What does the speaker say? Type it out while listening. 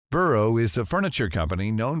Burrow is a furniture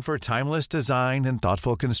company known for timeless design and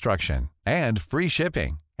thoughtful construction, and free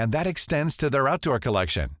shipping, and that extends to their outdoor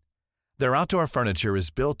collection. Their outdoor furniture is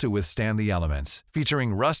built to withstand the elements,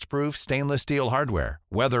 featuring rust-proof stainless steel hardware,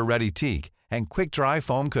 weather-ready teak, and quick-dry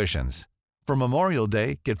foam cushions. For Memorial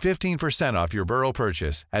Day, get 15% off your Burrow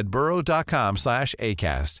purchase at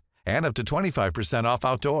burrow.com/ACAST and up to 25% off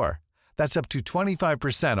outdoor. That's up to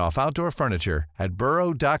 25% off outdoor furniture at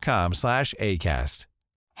burrow.com/ACAST.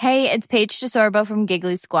 Hey, it's Paige DeSorbo from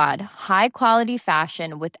Giggly Squad. High quality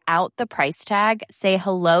fashion without the price tag. Say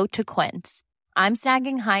hello to Quince. I'm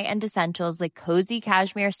snagging high-end essentials like cozy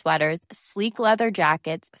cashmere sweaters, sleek leather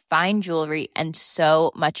jackets, fine jewelry, and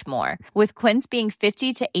so much more. With Quince being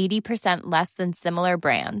 50 to 80% less than similar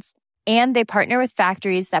brands. And they partner with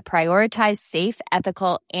factories that prioritize safe,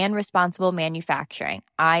 ethical, and responsible manufacturing.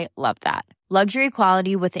 I love that. Luxury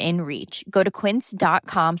quality within reach. Go to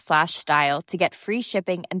quince.com/style to get free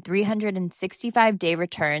shipping and 365-day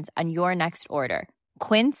returns on your next order.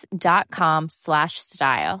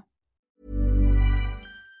 Quince.com/style.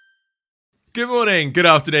 Good morning, good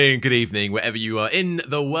afternoon, good evening, wherever you are in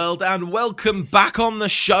the world, and welcome back on the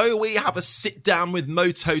show. We have a sit down with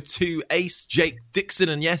Moto2 ace Jake Dixon,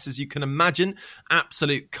 and yes, as you can imagine,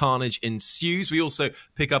 absolute carnage ensues. We also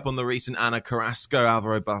pick up on the recent Ana Carrasco,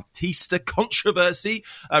 Alvaro Bautista controversy.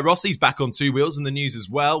 Rossi's back on two wheels in the news as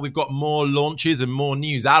well. We've got more launches and more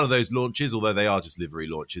news out of those launches, although they are just livery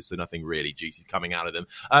launches, so nothing really juicy coming out of them.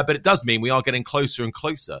 But it does mean we are getting closer and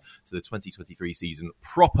closer to the 2023 season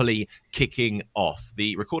properly kicking off.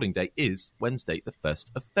 The recording date is Wednesday, the 1st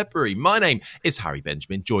of February. My name is Harry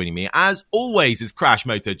Benjamin. Joining me, as always, is Crash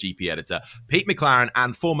MotoGP editor Pete McLaren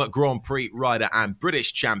and former Grand Prix rider and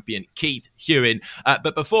British champion Keith Hewin.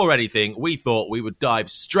 But before anything, we thought we would dive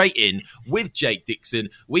straight in with Jake Dixon.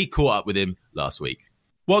 We caught up with him last week.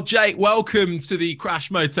 Well, Jake, welcome to the Crash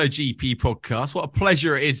MotoGP podcast. What a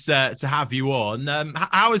pleasure it is to have you on.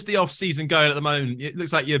 How is the off-season going at the moment? It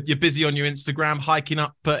looks like you're busy on your Instagram, hiking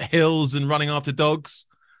up hills and running after dogs.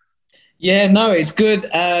 Yeah, no, it's good.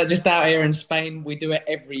 Just out here in Spain, we do it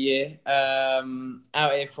every year.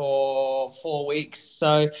 Out here for 4 weeks.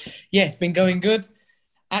 So, yeah, it's been going good.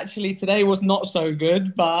 Actually, today was not so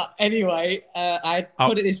good. But anyway, I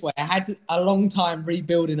put it this way. I had a long time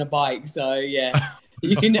rebuilding a bike. So, yeah.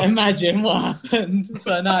 You can imagine what happened.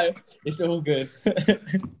 So, no, it's all good.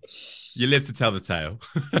 You live to tell the tale.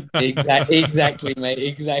 Exactly, mate.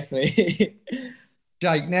 Exactly.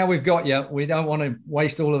 Jake, now we've got you. We don't want to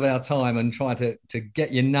waste all of our time and try to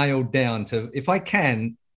get you nailed down to, if I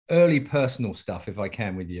can, early personal stuff, if I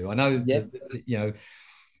can, with you. I know, you know,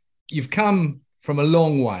 you've come from a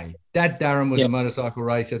long way. Dad Darren was a motorcycle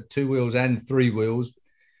racer, 2 wheels and 3 wheels.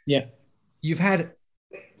 Yeah. You've had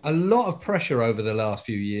a lot of pressure over the last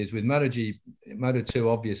few years with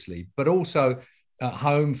Moto2, obviously, but also at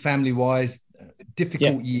home, family-wise,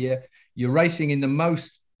 difficult year. You're racing in the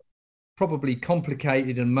most probably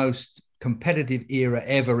complicated and most competitive era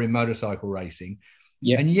ever in motorcycle racing.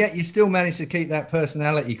 Yeah. And yet you still manage to keep that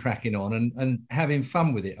personality cracking on and having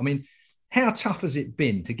fun with it. I mean, how tough has it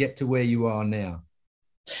been to get to where you are now?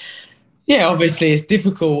 Yeah, obviously it's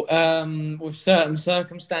difficult with certain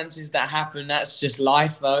circumstances that happen. That's just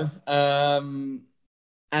life, though. And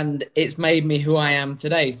it's made me who I am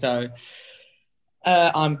today. So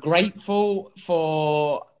I'm grateful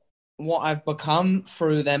for what I've become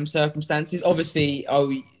through them circumstances. Obviously,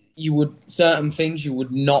 certain things you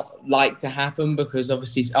would not like to happen, because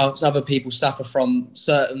obviously other people suffer from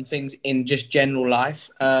certain things in just general life.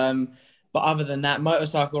 But other than that,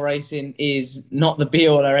 motorcycle racing is not the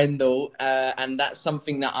be-all or end-all. And that's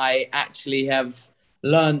something that I actually have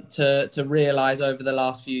learned to realise over the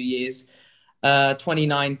last few years.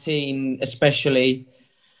 2019, especially,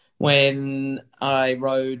 when I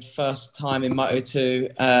rode first time in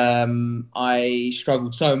Moto2, I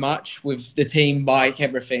struggled so much with the team bike,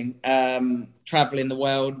 everything. Travelling the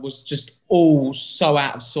world was just all so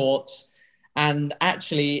out of sorts. And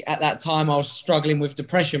actually, at that time, I was struggling with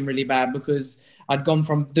depression really bad, because I'd gone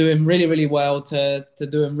from doing really, really well to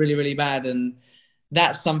doing really, really bad. And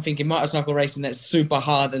that's something in motorcycle racing that's super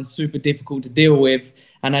hard and super difficult to deal with.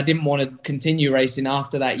 And I didn't want to continue racing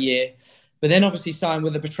after that year. But then obviously signed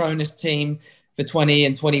with the Petronas team for 20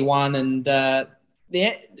 and 21. And I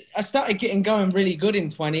started getting going really good in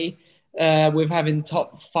 20 with having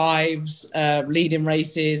top fives, leading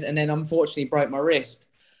races. And then unfortunately broke my wrist.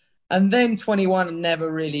 And then 21 never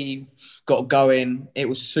really got going. It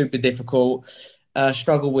was super difficult.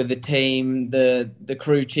 Struggled with the team, the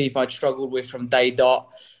crew chief I'd struggled with from day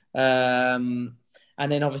dot. And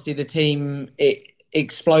then obviously the team,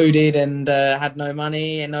 exploded and had no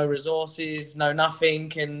money and no resources, no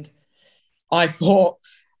nothing. And I thought,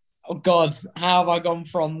 oh God, how have I gone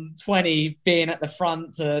from 20 being at the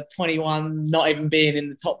front to 21 not even being in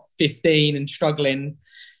the top 15 and struggling?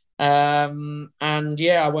 And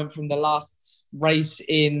yeah, I went from the last race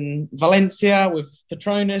in Valencia with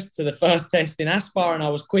Petronas to the first test in Aspar, and I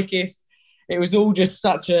was quickest. It was all just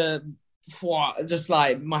just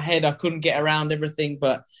like my head, I couldn't get around everything.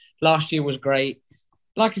 But last year was great.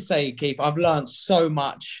 Like I say, Keith, I've learned so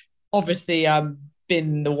much. Obviously, I've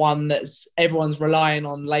been the one that's everyone's relying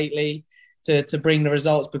on lately to bring the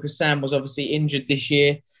results, because Sam was obviously injured this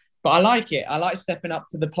year. But I like it. I like stepping up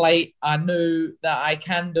to the plate. I knew that I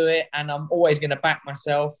can do it, and I'm always going to back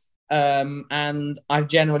myself. And I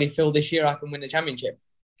generally feel this year I can win the championship.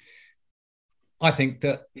 I think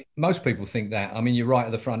that most people think that. I mean, you're right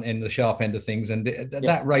at the front end, the sharp end of things. And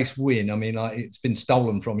that race win, I mean, it's been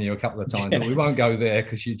stolen from you a couple of times, but we won't go there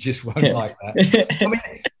because you just won't like that. I mean,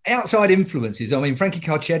 outside influences. I mean, Frankie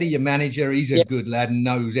Carcetti, your manager, he's a good lad and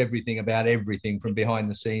knows everything about everything from behind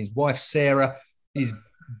the scenes. Wife, Sarah, is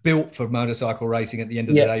built for motorcycle racing at the end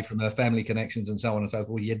of the day from her family connections and so on and so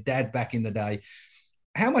forth. Your dad back in the day.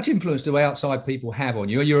 How much influence do outside people have on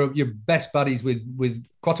you? You're best buddies with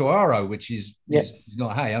Quattuaro, which is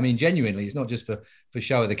not, hey, I mean, genuinely, it's not just for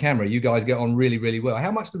show of the camera. You guys get on really, really well.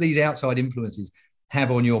 How much do these outside influences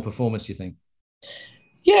have on your performance, do you think?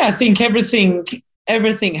 Yeah, I think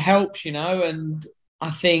everything helps, and I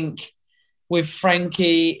think with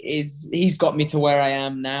Frankie he's got me to where I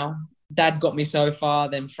am now. Dad got me so far,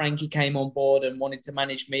 then Frankie came on board and wanted to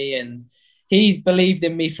manage me, and he's believed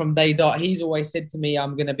in me from day dot. He's always said to me,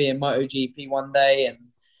 I'm going to be in MotoGP one day, and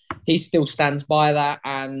he still stands by that,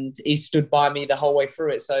 and he stood by me the whole way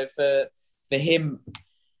through it. So for him,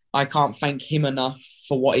 I can't thank him enough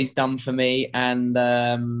for what he's done for me. And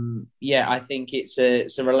I think it's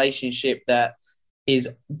a relationship that is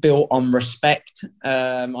built on respect.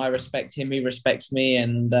 I respect him, he respects me,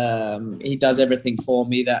 and he does everything for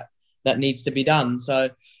me that needs to be done. So,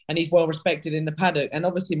 and he's well respected in the paddock. And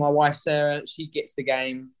obviously my wife, Sarah, she gets the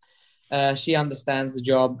game. She understands the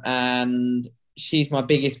job, and she's my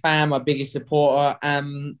biggest fan, my biggest supporter,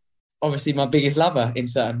 and obviously my biggest lover in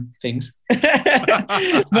certain things. but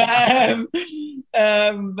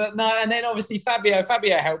no, and then obviously Fabio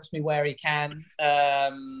helps me where he can.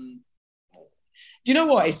 Do you know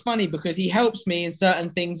what? It's funny because he helps me in certain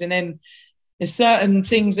things, and then there's certain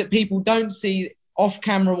things that people don't see off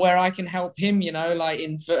camera where I can help him, like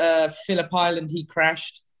in Phillip Island, he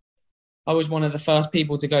crashed. I was one of the first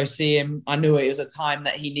people to go see him. I knew it was a time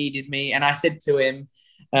that he needed me. And I said to him,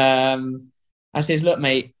 I says, look,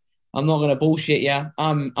 mate, I'm not going to bullshit you.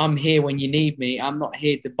 I'm here when you need me. I'm not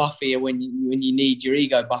here to buffer you when you need your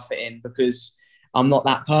ego buffeting, because I'm not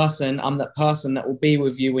that person. I'm that person that will be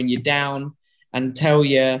with you when you're down and tell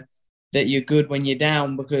you that you're good when you're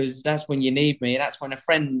down, because that's when you need me. That's when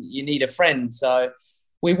you need a friend. So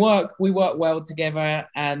we work well together,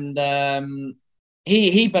 and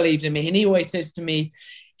he believes in me, and he always says to me,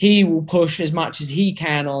 he will push as much as he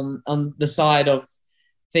can on the side of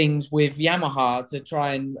things with Yamaha to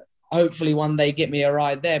try and hopefully one day get me a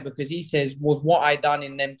ride there, because he says with what I done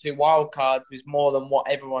in them 2 wild cards was more than what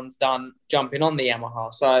everyone's done jumping on the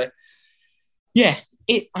Yamaha. So yeah,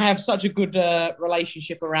 I have such a good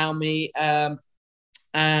relationship around me.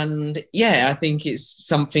 And yeah, I think it's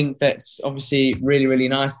something that's obviously really, really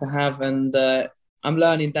nice to have. And I'm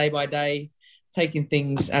learning day by day, taking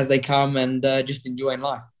things as they come, and just enjoying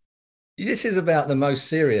life. This is about the most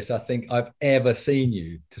serious I think I've ever seen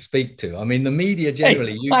you to speak to. I mean, the media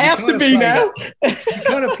generally. Hey, I have to be now. You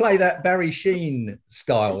kind of play that Barry Sheene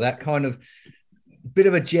style, that kind of bit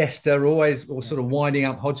of a jester, always, or sort of winding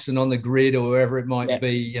up Hodgson on the grid or wherever it might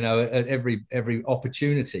be, at every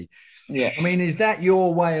opportunity. Yeah. I mean, is that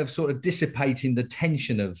your way of sort of dissipating the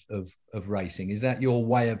tension of racing? Is that your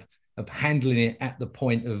way of handling it at the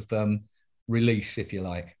point of release, if you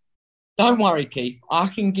like? Don't worry, Keith. I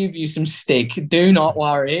can give you some stick. Do not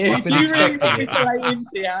worry. If you really want me to lay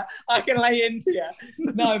into you, I can lay into you.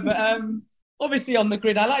 No, but obviously on the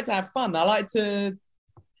grid, I like to have fun. I like to,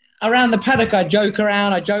 around the paddock, I joke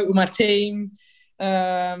around. I joke with my team.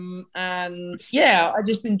 And yeah, I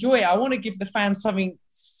just enjoy it. I want to give the fans something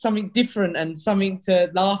different and something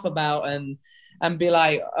to laugh about and be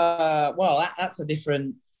like, well, that's a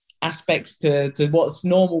different aspects to what's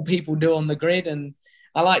normal people do on the grid. And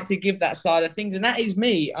I like to give that side of things. And that is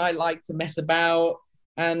me. I like to mess about.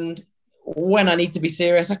 And when I need to be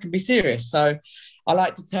serious, I can be serious. So I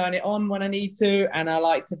like to turn it on when I need to. And I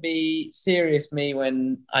like to be serious me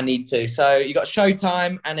when I need to. So you got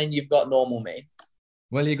Showtime and then you've got normal me.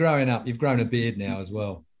 Well, you're growing up. You've grown a beard now as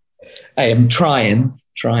well. I am trying.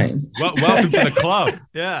 Well, welcome to the club.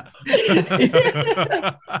 Yeah.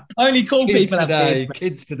 Only cool people have beards.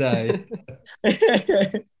 Kids today.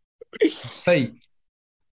 Pete.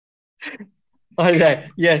 Okay.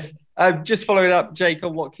 Yes. Just following up, Jake,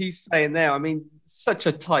 on what Keith's saying there. I mean, such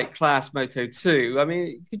a tight class, Moto 2. I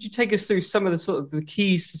mean, could you take us through some of the sort of the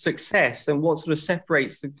keys to success and what sort of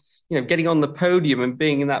separates the, getting on the podium and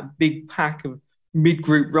being in that big pack of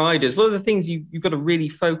mid-group riders? What are the things you've got to really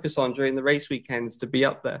focus on during the race weekends to be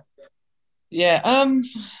up there? Yeah,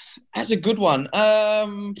 that's a good one.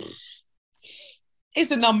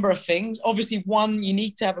 It's a number of things. Obviously, one, you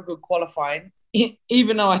need to have a good qualifying.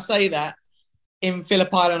 Even though I say that, in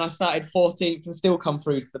Phillip Island, I started 14th and still come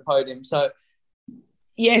through to the podium. So,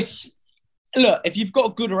 yes, look, if you've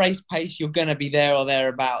got a good race pace, you're going to be there or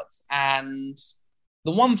thereabouts. And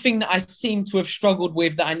the one thing that I seem to have struggled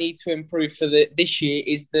with that I need to improve for this year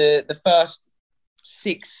is the first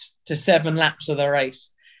 6 to 7 laps of the race.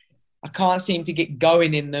 I can't seem to get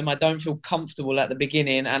going in them. I don't feel comfortable at the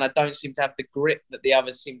beginning, and I don't seem to have the grip that the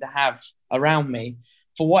others seem to have around me.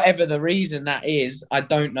 For whatever the reason that is, I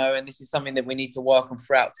don't know, and this is something that we need to work on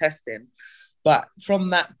throughout testing. But from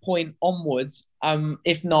that point onwards,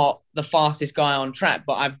 if not the fastest guy on track,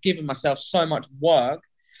 but I've given myself so much work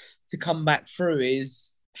to come back through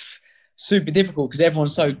is super difficult because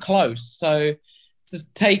everyone's so close. So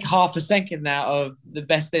to take half a second out of the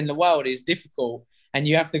best in the world is difficult, and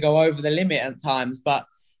you have to go over the limit at times. But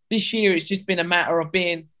this year, it's just been a matter of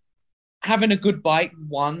having a good bike,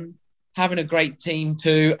 one, having a great team,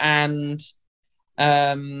 two, and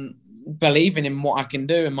believing in what I can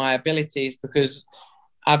do and my abilities, because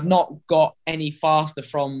I've not got any faster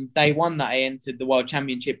from day one that I entered the World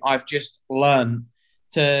Championship. I've just learned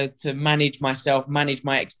to manage myself, manage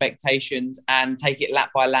my expectations, and take it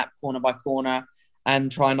lap by lap, corner by corner,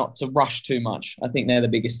 and try not to rush too much. I think they're the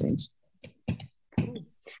biggest things.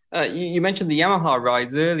 You mentioned the Yamaha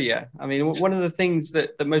rides earlier. I mean, one of the things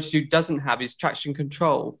that Moto2 doesn't have is traction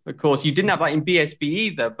control. Of course, you didn't have that in BSB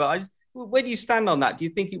either, but where do you stand on that? Do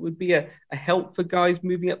you think it would be a help for guys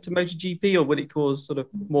moving up to MotoGP, or would it cause sort of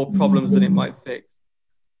more problems than it might fix?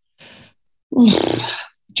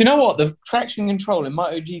 Do you know what? The traction control in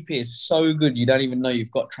MotoGP is so good, you don't even know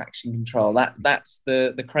you've got traction control. That's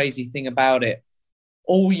the crazy thing about it.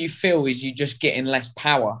 All you feel is you're just getting less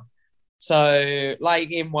power. So,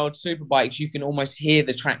 like in World Superbikes, you can almost hear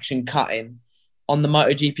the traction cutting. On the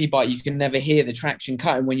MotoGP bike, you can never hear the traction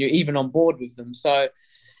cutting when you're even on board with them. So,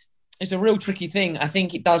 it's a real tricky thing. I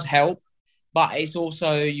think it does help, but it's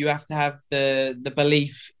also you have to have the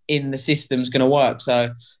belief in the system's going to work.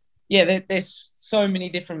 So, yeah, there's so many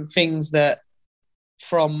different things that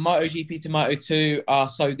from MotoGP to Moto2 are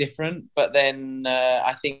so different. But then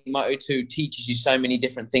I think Moto2 teaches you so many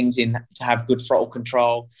different things to have good throttle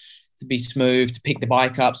control, to be smooth, to pick the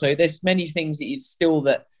bike up. So there's many things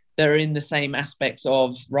that are in the same aspects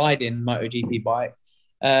of riding MotoGP bike.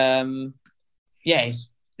 There's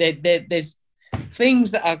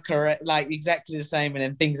things that are correct, like exactly the same, and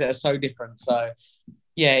then things that are so different. So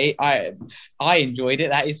yeah, I enjoyed it.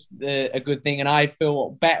 That is a good thing, and I feel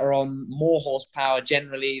better on more horsepower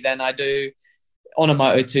generally than I do on a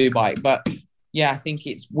Moto2 bike. But yeah, I think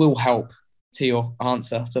it will help to your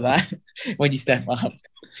answer to that when you step up.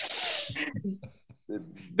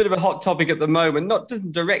 Bit of a hot topic at the moment.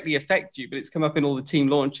 Doesn't directly affect you, but it's come up in all the team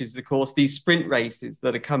launches, of course, these sprint races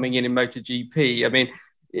that are coming in MotoGP. I mean,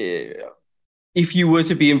 if you were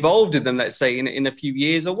to be involved in them, let's say in a few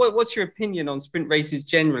years, or what's your opinion on sprint races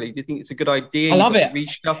generally? Do you think it's a good idea? I love it.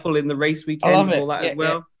 Reshuffle in the race weekend and all that as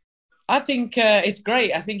well? Yeah. I think it's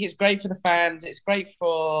great. I think it's great for the fans. It's great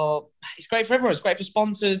for everyone. It's great for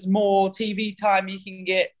sponsors. More TV time you can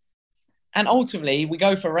get. And ultimately, we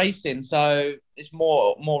go for racing, so it's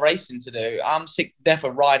more racing to do. I'm sick to death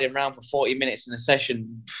of riding around for 40 minutes in a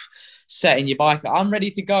session, setting your bike up. I'm ready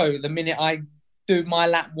to go the minute I do my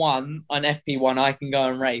lap one on FP1, I can go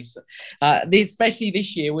and race. Especially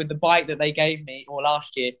this year with the bike that they gave me, or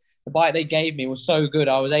last year, the bike they gave me was so good.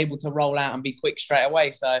 I was able to roll out and be quick straight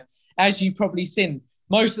away. So as you probably seen,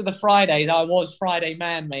 most of the Fridays, I was Friday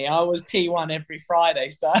man, me. I was P1 every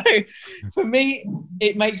Friday. So for me,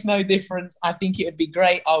 it makes no difference. I think it would be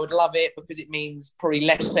great. I would love it because it means probably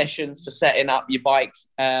less sessions for setting up your bike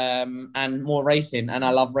and more racing. And I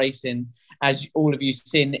love racing, as all of you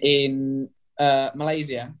seen in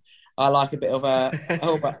Malaysia. I like a bit of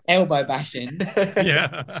a elbow bashing.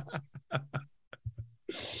 Yeah.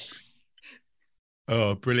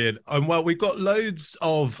 Oh, brilliant. Well, we've got loads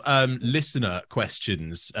of listener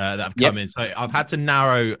questions that have come in. So I've had to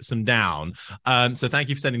narrow some down. So thank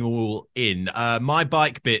you for sending them all in. My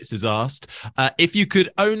Bike Bits has asked, if you could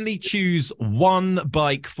only choose one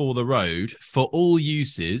bike for the road for all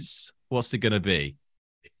uses, what's it going to be?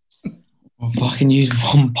 If I can use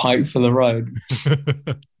one bike for the road.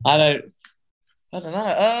 I don't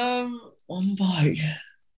know. One bike.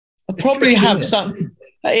 I'd probably have some.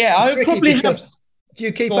 Yeah, I would probably have. Do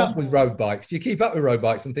you keep up with road bikes? Do you keep up with road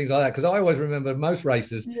bikes and things like that? Because I always remember most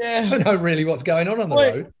racers don't know really what's going on the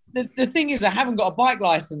road. The thing is, I haven't got a bike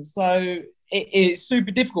license, so it's super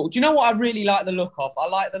difficult. Do you know what I really like the look of? I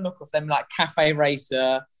like the look of them like Cafe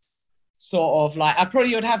Racer, sort of like, I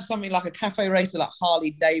probably would have something like a Cafe Racer, like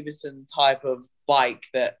Harley Davidson type of bike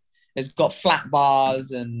that has got flat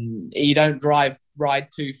bars and you don't ride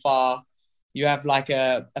too far. You have like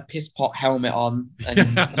a piss pot helmet on and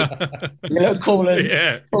you look cool as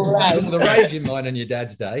the rage in mine on your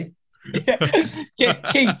dad's day.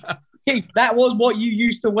 Keith, that was what you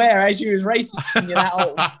used to wear as you was racing. You're that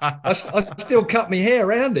old. I still cut my hair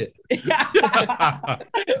around it.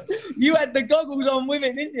 You had the goggles on with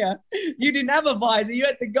it, didn't you? You didn't have a visor. You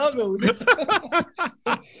had the goggles.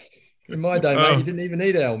 In my day, mate, you didn't even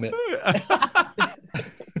need a helmet.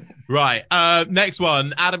 Right. Next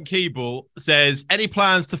one. Adam Keeble says, any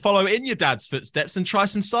plans to follow in your dad's footsteps and try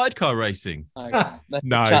some sidecar racing?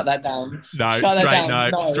 No. Shut that down.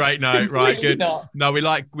 No, straight no. Right, good. Not. No, we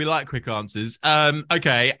like quick answers.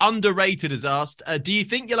 Okay. Underrated has asked, do you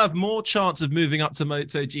think you'll have more chance of moving up to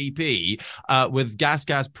MotoGP with Gas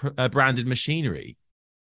branded machinery?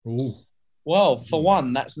 Ooh. Well, for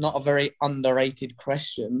one, that's not a very underrated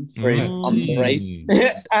question. Phrase underrated.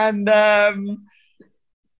 And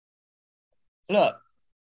look,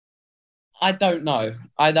 I don't know.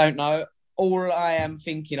 All I am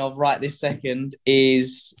thinking of right this second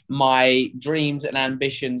is my dreams and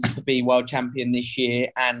ambitions to be world champion this year.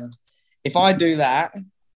 And if I do that,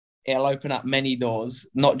 it'll open up many doors,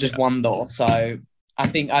 not just one door. So I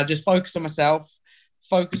think I'll just focus on myself,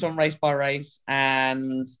 focus on race by race.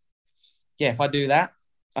 And yeah, if I do that,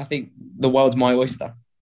 I think the world's my oyster.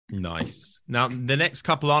 Nice. Now, the next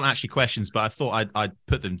couple aren't actually questions, but I thought I'd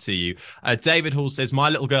put them to you. David Hall says, my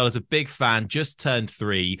little girl is a big fan, just turned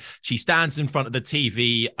 3. She stands in front of the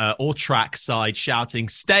TV or track side shouting,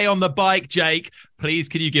 stay on the bike, Jake. Please,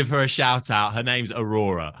 can you give her a shout out? Her name's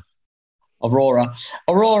Aurora.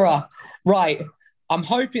 Aurora. Right. I'm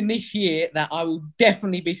hoping this year that I will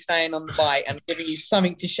definitely be staying on the bike and giving you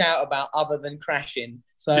something to shout about other than crashing.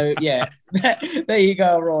 So, yeah, there you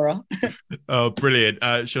go, Aurora. Oh,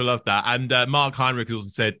 brilliant. She'll love that. And Mark Heinrich also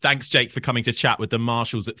said, thanks, Jake, for coming to chat with the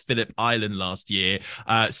marshals at Phillip Island last year.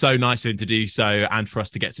 So nice of him to do so and for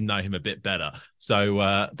us to get to know him a bit better.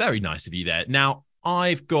 So very nice of you there. Now,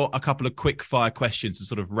 I've got a couple of quick fire questions to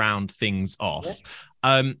sort of round things off.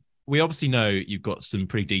 We obviously know you've got some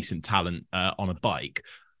pretty decent talent on a bike,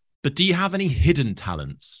 but do you have any hidden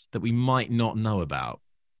talents that we might not know about?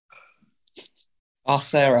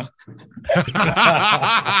 Ask Sarah.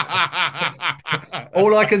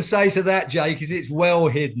 All I can say to that, Jake, is it's well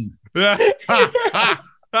hidden. That's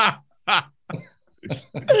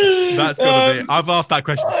gotta be. I've asked that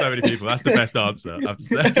question to so many people. That's the best answer. I have to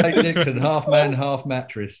say. Jake Dixon, half man, half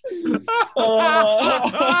mattress.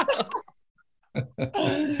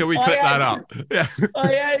 Can we clip that up? Yeah.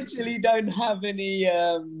 I actually don't have any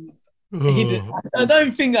hidden. I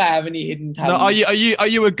don't think I have any hidden talent. No, are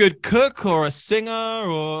you a good cook or a singer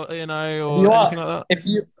or or anything like that?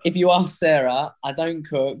 If you ask Sarah, I don't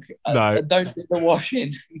cook. No. I don't do the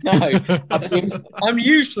washing. No, I'm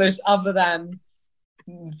useless other than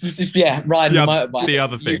just riding a motorbike. The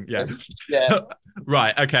other thing, yeah.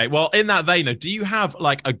 Right. Okay. Well, in that vein, though, do you have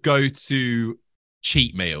like a go-to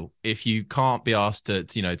cheat meal if you can't be asked to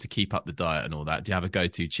keep up the diet and all that? Do you have a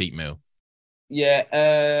go-to cheat meal? Yeah,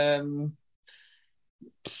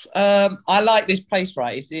 I like this place,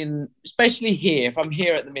 right? It's especially here, if I'm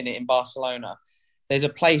here at the minute in Barcelona, there's a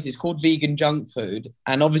place, it's called Vegan Junk Food.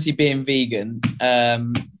 And obviously being vegan,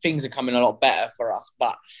 things are coming a lot better for us,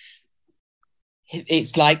 but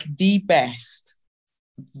it's like the best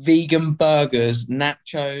vegan burgers,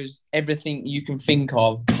 nachos, everything you can think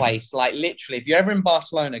of place. Like literally, if you're ever in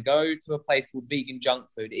Barcelona, go to a place called Vegan Junk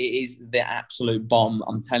Food. It is the absolute bomb.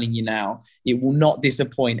 I'm telling you now, it will not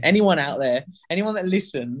disappoint anyone out there, anyone that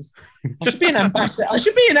listens. I should be an ambassador.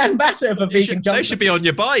 For Vegan Junk Food. They should be on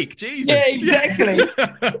your bike. Jesus. Yeah, exactly.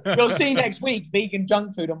 You'll see next week Vegan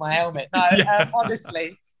Junk Food on my helmet. No,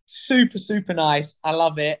 honestly. Super, super nice. I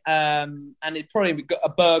love it. And it probably a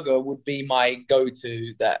burger would be my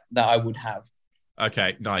go-to that I would have.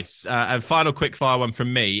 Okay, nice. And final quick fire one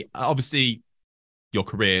from me. Obviously, your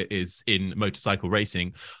career is in motorcycle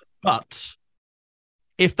racing, but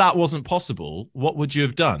if that wasn't possible, what would you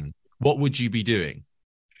have done? What would you be doing?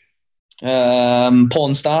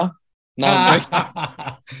 Porn star. No,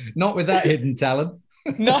 not with that hidden talent.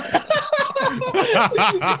 No. No.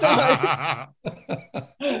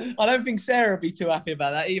 I don't think Sarah would be too happy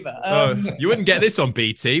about that either. You wouldn't get this on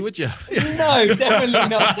BT, would you? No, definitely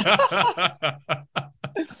not.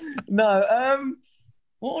 No.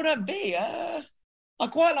 What would that be? I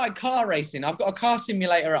quite like car racing. I've got a car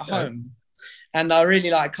simulator at home, and I really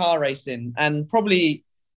like car racing. And probably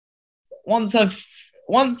once I've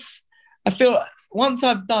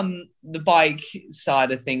done the bike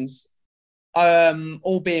side of things,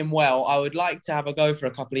 all being well, I would like to have a go for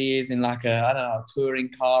a couple of years in like a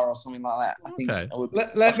touring car or something like that. I think I would,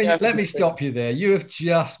 let me stop you there. You have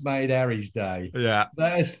just made Harry's day. Yeah,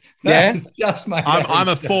 that is just made. I'm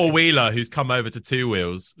a four-wheeler who's come over to two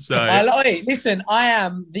wheels. So listen, I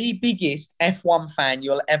am the biggest F1 fan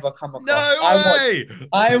you'll ever come across. No way!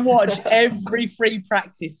 I watch every free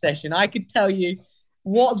practice session. I could tell you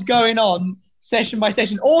what's going on session by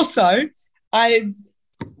session. Also,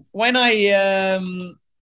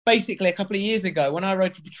 basically a couple of years ago, when I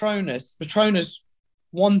rode for Petronas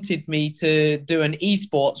wanted me to do an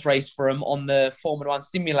esports race for them on the Formula One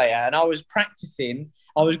simulator. And I was practicing.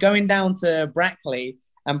 I was going down to Brackley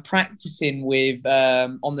and practicing with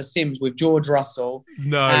on the sims with George Russell.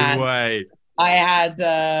 No way. I had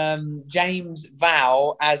James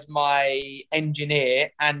Val as my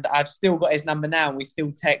engineer, and I've still got his number now, and we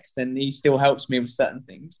still text, and he still helps me with certain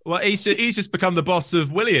things. Well, he's just become the boss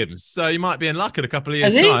of Williams, so you might be in luck in a couple of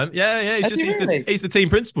years' time. Yeah. He's the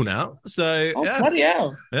team principal now. So bloody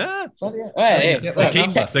hell. Yeah. Bloody hell.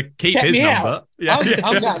 Keep his number. Yeah.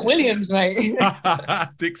 I'm like Williams, mate.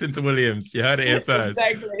 Dixon to Williams. You heard it here first.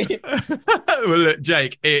 Exactly. Well, look,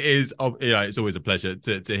 Jake, it's always a pleasure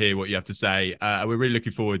to hear what you have to say. We're really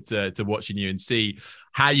looking forward to watching you and see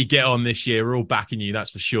how you get on this year. We're all backing you,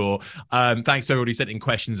 that's for sure. Thanks to everybody who sent in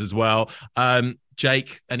questions as well.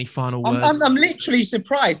 Jake, any final words? I'm literally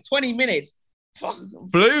surprised. 20 minutes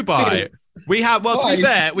blew by. We have, to be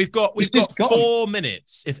fair, we've got 4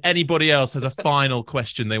 minutes. If anybody else has a final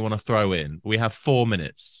question they want to throw in, we have 4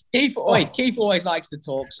 minutes. Keith always likes to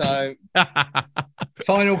talk, so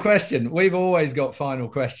final question. We've always got final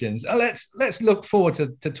questions. Let's look forward to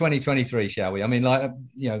 2023, shall we? I mean,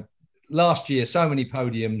 last year, so many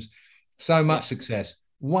podiums, so much success.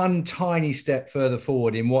 One tiny step further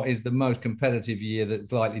forward in what is the most competitive year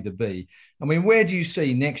that's likely to be. I mean, where do you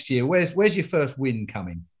see next year? Where's your first win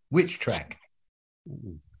coming? Which track?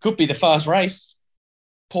 Could be the first race.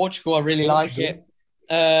 Portugal, I really like it.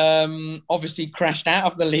 Obviously crashed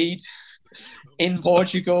out of the lead in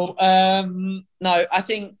Portugal. No, I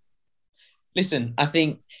think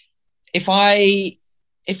if I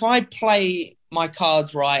play my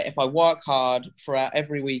cards right, if I work hard throughout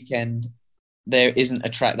every weekend, there isn't a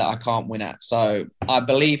track that I can't win at. So I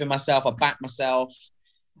believe in myself. I back myself.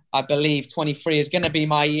 I believe 23 is going to be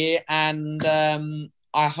my year. And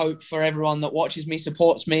I hope for everyone that watches me,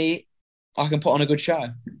 supports me, I can put on a good show.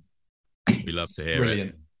 We love to hear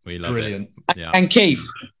it. We love it. Yeah. And Keith,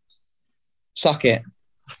 suck it.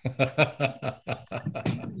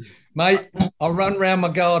 Mate, I'll run round my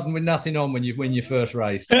garden with nothing on when you win your first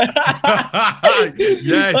race.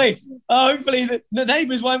 Yes. Wait, hopefully the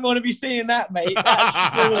neighbours won't want to be seeing that, mate.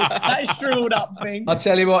 That strudel up thing. I'll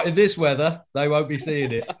tell you what, in this weather, they won't be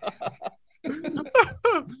seeing it.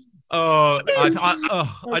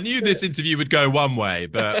 I knew this interview would go one way,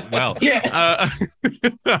 but well,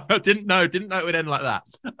 didn't know it would end like that.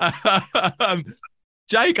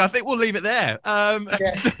 Jake, I think we'll leave it there.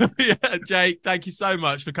 Jake, thank you so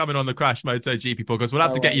much for coming on the Crash MotoGP podcast. We'll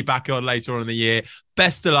have to get you back on later on in the year.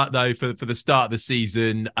 Best of luck though for the start of the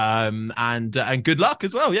season, and good luck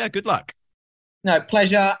as well. Yeah, good luck. No,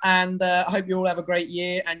 pleasure, and I hope you all have a great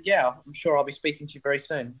year. And I'm sure I'll be speaking to you very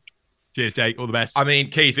soon. Cheers, Jake. All the best. I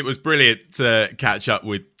mean, Keith, it was brilliant to catch up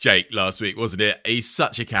with Jake last week, wasn't it? He's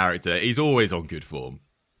such a character. He's always on good form.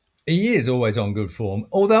 He is always on good form.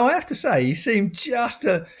 Although I have to say, he seemed just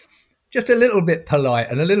a little bit polite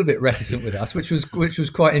and a little bit reticent with us, which was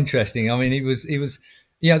quite interesting. I mean, he was.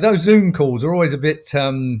 Those Zoom calls are always a bit.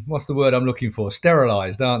 What's the word I'm looking for?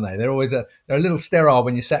 Sterilised, aren't they? They're always they're a little sterile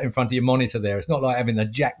when you're sat in front of your monitor. There, it's not like having the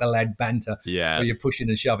Jack the Lad banter where you're pushing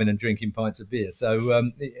and shoving and drinking pints of beer.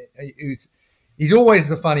 So he's always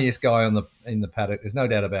the funniest guy in the paddock. There's no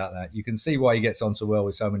doubt about that. You can see why he gets on so well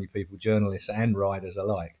with so many people, journalists and riders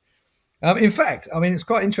alike. In fact, I mean, it's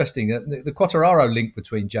quite interesting. The Quartararo link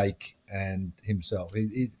between Jake and himself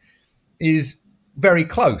is very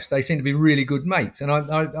close. They seem to be really good mates. And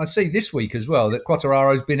I see this week as well that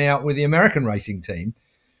Quartararo's been out with the American racing team,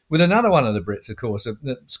 with another one of the Brits, of course,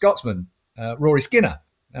 the Scotsman, Rory Skinner.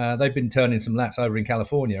 They've been turning some laps over in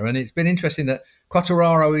California. And it's been interesting that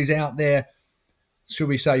Quartararo is out there, should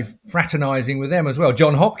we say, fraternising with them as well.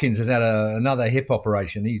 John Hopkins has had another hip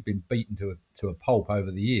operation. He's been beaten to a pulp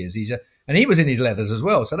over the years. And he was in his leathers as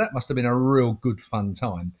well. So that must have been a real good fun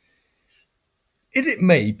time. Is it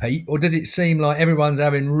me, Pete, or does it seem like everyone's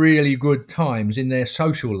having really good times in their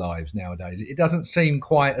social lives nowadays? It doesn't seem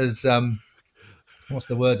quite as, what's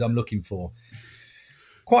the words I'm looking for?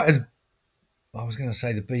 Quite as, I was going to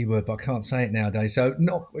say the B word, but I can't say it nowadays. So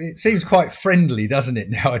it seems quite friendly, doesn't it,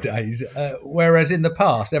 nowadays? Whereas in the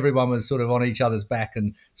past, everyone was sort of on each other's back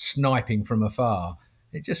and sniping from afar.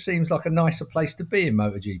 It just seems like a nicer place to be in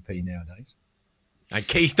MotoGP nowadays. And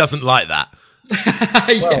Keith doesn't like that.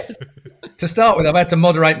 Well, to start with, I've had to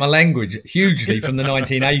moderate my language hugely from the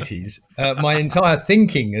 1980s. My entire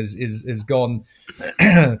thinking has gone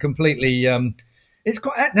completely. It's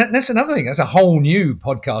quite. That's another thing. That's a whole new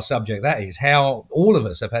podcast subject. That is how all of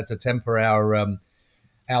us have had to temper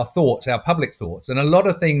our thoughts, our public thoughts, and a lot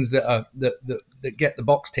of things that get the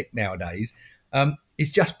box ticked nowadays is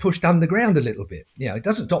just pushed underground a little bit. You know, it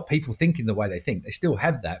doesn't stop people thinking the way they think. They still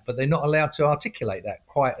have that, but they're not allowed to articulate that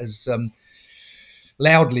quite as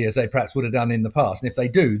loudly as they perhaps would have done in the past. And if they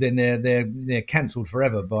do, then they're cancelled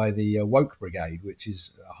forever by the woke brigade, which is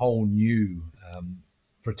a whole new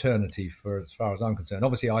fraternity for as far as I'm concerned.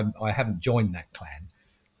 Obviously, I haven't joined that clan,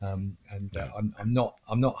 and I'm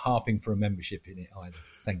not harping for a membership in it either.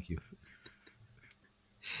 Thank you.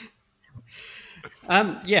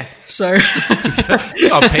 So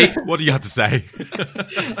Oh, Pete, what do you have to say?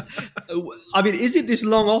 I mean, is it this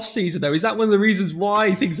long off season though? Is that one of the reasons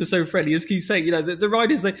why things are so friendly? As Keith's saying, the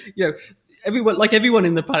riders, everyone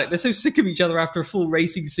in the paddock, they're so sick of each other after a full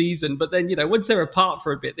racing season. But then, once they're apart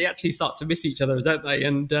for a bit, they actually start to miss each other, don't they?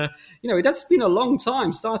 And it has been a long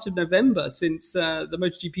time, start of November, since the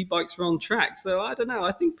MotoGP bikes were on track. So I don't know.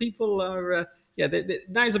 I think people are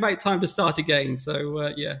now's about time to start again.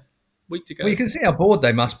 So week to go. Well, you can see how bored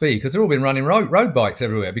they must be because they've all been running road bikes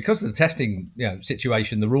everywhere because of the testing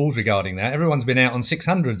situation, the rules regarding that. Everyone's been out on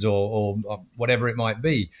 600s or whatever it might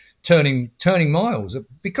be, turning miles.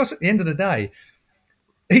 Because at the end of the day,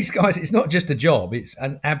 these guys, it's not just a job; it's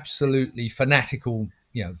an absolutely fanatical,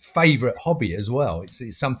 favourite hobby as well.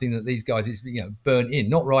 It's something that these guys is burnt in.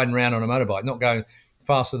 Not riding around on a motorbike, not going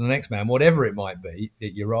faster than the next man, whatever it might be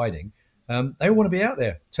that you're riding. They all want to be out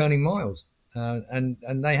there turning miles. And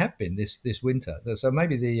they have been this winter. So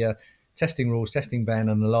maybe the testing rules, testing ban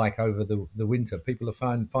and the like over the winter, people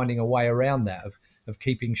are finding a way around that of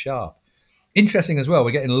keeping sharp. Interesting as well,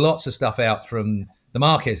 we're getting lots of stuff out from the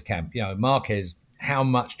Marquez camp. Marquez, how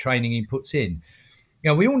much training he puts in.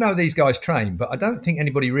 We all know these guys train, but I don't think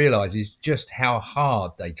anybody realises just how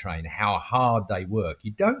hard they train, how hard they work.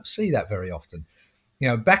 You don't see that very often.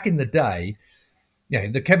 Back in the day,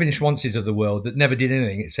 the Kevin Schwantzes of the world that never did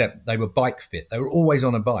anything except they were bike fit. They were always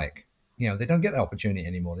on a bike. They don't get that opportunity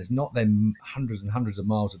anymore. There's not them hundreds and hundreds of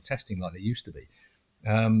miles of testing like there used to be.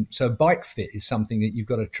 So bike fit is something that you've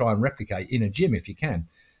got to try and replicate in a gym if you can.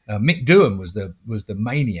 Mick Doohan was the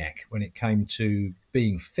maniac when it came to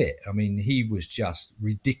being fit. I mean, he was just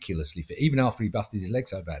ridiculously fit. Even after he busted his leg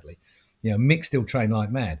so badly, Mick still trained like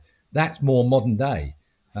mad. That's more modern day.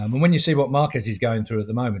 And when you see what Marquez is going through at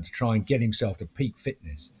the moment to try and get himself to peak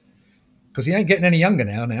fitness, because he ain't getting any younger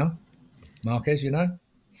now, Marquez,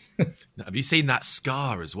 Have you seen that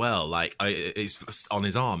scar as well? Like, it's on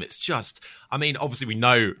his arm. It's just, I mean, obviously we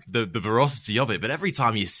know the veracity of it, but every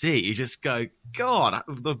time you see it, you just go, God,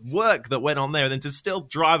 the work that went on there. And then to still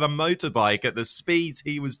drive a motorbike at the speeds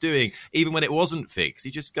he was doing, even when it wasn't fixed,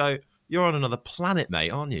 you just go, you're on another planet, mate,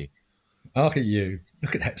 aren't you? Look at you.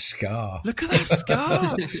 Look at that scar. Look at that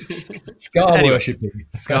scar. Scar worshipping.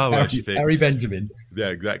 Scar worshipping. Harry Benjamin. Yeah,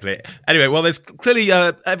 exactly. Anyway, well, there's clearly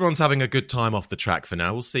everyone's having a good time off the track for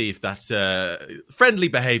now. We'll see if that friendly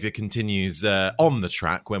behaviour continues on the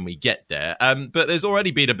track when we get there. But there's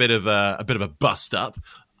already been a bit of a bust up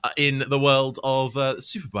in the world of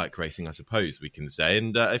superbike racing, I suppose we can say.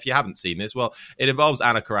 And if you haven't seen this, well, it involves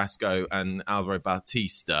Ana Carrasco and Alvaro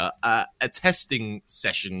Bautista, a testing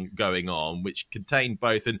session going on, which contained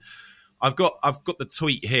both. And I've got the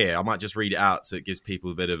tweet here. I might just read it out so it gives people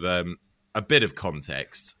a bit of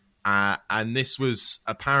context. And this was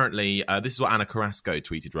apparently this is what Ana Carrasco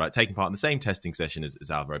tweeted, right? Taking part in the same testing session as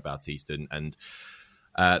Alvaro Bautista, and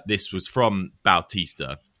this was from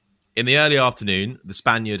Bautista. In the early afternoon, the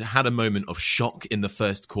Spaniard had a moment of shock in the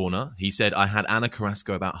first corner. He said, I had Ana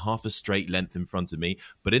Carrasco about half a straight length in front of me,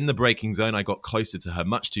 but in the braking zone, I got closer to her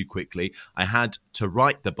much too quickly. I had to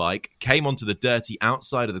right the bike, came onto the dirty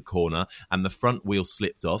outside of the corner, and the front wheel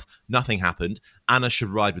slipped off. Nothing happened. Ana should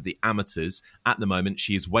ride with the amateurs. At the moment,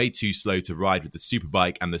 she is way too slow to ride with the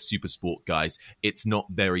Superbike and the Supersport guys. It's not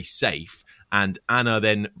very safe. And Ana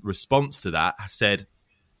then responds to that, said,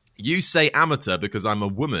 you say amateur because I'm a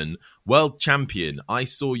woman, world champion. I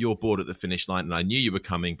saw your board at the finish line and I knew you were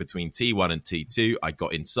coming between T1 and T2. I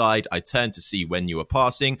got inside. I turned to see when you were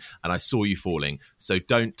passing and I saw you falling. So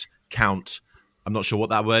don't count. I'm not sure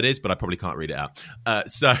what that word is, but I probably can't read it out.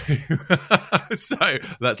 So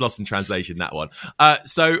that's lost in translation, that one.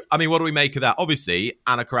 So, I mean, what do we make of that? Obviously,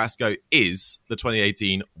 Ana Carrasco is the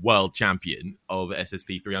 2018 world champion of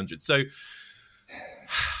SSP 300. So...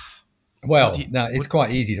 Well, no, it's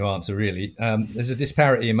quite easy to answer, really. There's a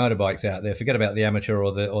disparity in motorbikes out there. Forget about the amateur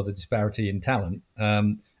or the disparity in talent.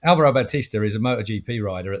 Alvaro Bautista is a MotoGP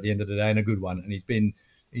rider at the end of the day, and a good one. And he's been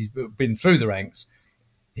through the ranks.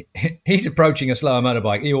 He's approaching a slower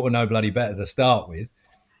motorbike. He ought to know bloody better to start with.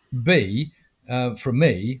 B, from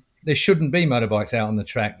me, there shouldn't be motorbikes out on the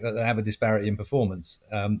track that have a disparity in performance.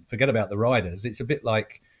 Forget about the riders. It's a bit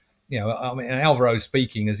like, I mean, Alvaro's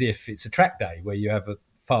speaking as if it's a track day where you have a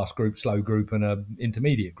fast group, slow group, and an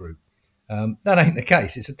intermediate group. That ain't the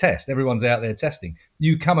case. It's a test. Everyone's out there testing.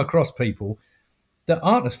 You come across people that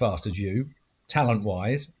aren't as fast as you,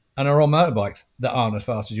 talent-wise, and are on motorbikes that aren't as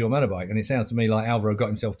fast as your motorbike. And it sounds to me like Alvaro got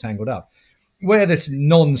himself tangled up. Where this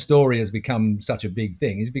non-story has become such a big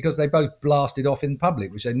thing is because they both blasted off in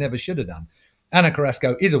public, which they never should have done. Ana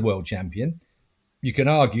Carrasco is a world champion. You can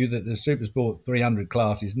argue that the Supersport 300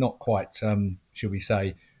 class is not quite, should we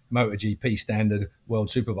say, MotoGP standard, World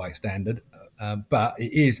Superbike standard, but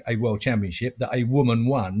it is a world championship that a woman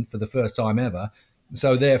won for the first time ever.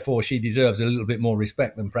 So therefore, she deserves a little bit more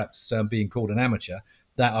respect than perhaps being called an amateur.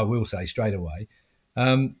 That I will say straight away.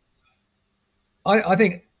 I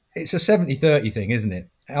think it's a 70-30 thing, isn't it?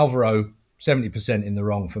 Alvaro, 70% in the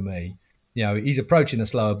wrong for me. He's approaching a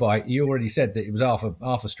slower bike. He already said that it was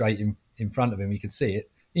half a straight in front of him. He could see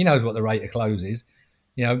it. He knows what the rate of close is.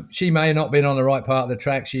 She may have not been on the right part of the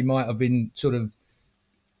track. She might have been sort of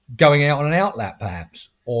going out on an out lap, perhaps,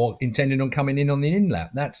 or intending on coming in on the in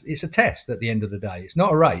lap. It's a test at the end of the day. It's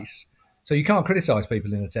not a race. So you can't criticise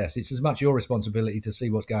people in a test. It's as much your responsibility to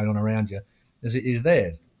see what's going on around you as it is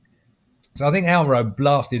theirs. So I think Alvaro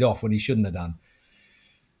blasted off when he shouldn't have done.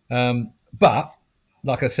 But,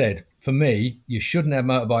 like I said, for me, you shouldn't have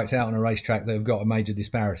motorbikes out on a racetrack that have got a major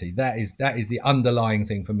disparity. That is the underlying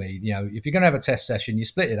thing for me. If you're going to have a test session, you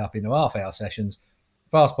split it up into half-hour sessions.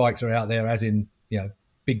 Fast bikes are out there, as in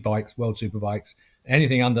big bikes, World Superbikes.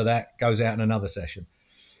 Anything under that goes out in another session.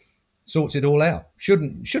 Sorts it all out.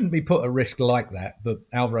 Shouldn't be put at risk like that. But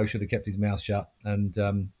Alvaro should have kept his mouth shut. And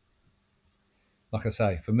like I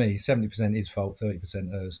say, for me, 70% his fault,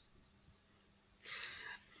 30% hers.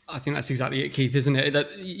 I think that's exactly it, Keith, isn't it? That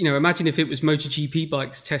imagine if it was MotoGP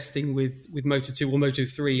bikes testing with Moto2 or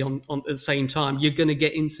Moto3 on at the same time. You're going to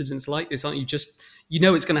get incidents like this, aren't you?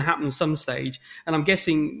 It's going to happen at some stage. And I'm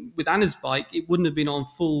guessing with Anna's bike, it wouldn't have been on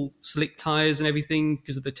full slick tyres and everything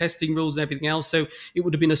because of the testing rules and everything else. So it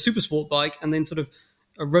would have been a super sport bike and then sort of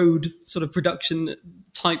a road sort of production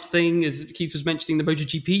type thing, as Keith was mentioning, the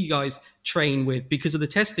MotoGP guys train with because of the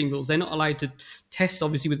testing rules. They're not allowed to test,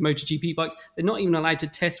 obviously, with MotoGP bikes. They're not even allowed to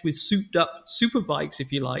test with souped up super bikes,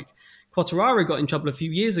 if you like. Quartararo got in trouble a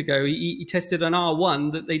few years ago. He tested an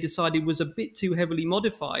R1 that they decided was a bit too heavily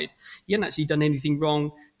modified. He hadn't actually done anything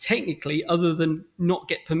wrong technically other than not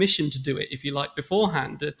get permission to do it, if you like,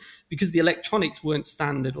 beforehand, because the electronics weren't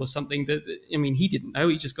standard or something. He didn't know.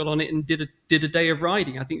 He just got on it and did a day of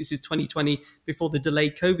riding. I think this is 2020 before the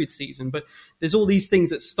delayed COVID season. But there's all these things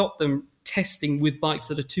that stop them testing with bikes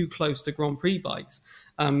that are too close to Grand Prix bikes.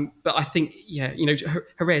 But I think,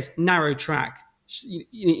 Jerez, narrow track,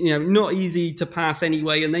 not easy to pass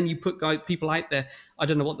anyway. And then you put people out there. I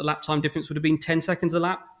don't know what the lap time difference would have been, 10 seconds a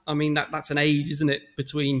lap. I mean, that's an age, isn't it,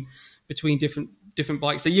 between different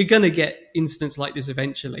bikes. So you're going to get incidents like this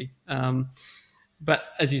eventually. But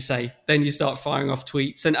as you say, then you start firing off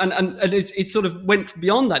tweets, and it sort of went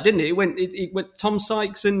beyond that, didn't it? It went. Tom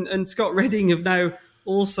Sykes and Scott Redding have now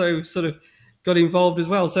also sort of got involved as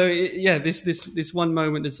well. So this one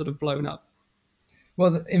moment has sort of blown up.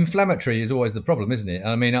 Well, inflammatory is always the problem, isn't it?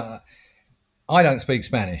 I mean, I don't speak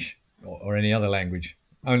Spanish or any other language,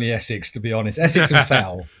 only Essex, to be honest. Essex and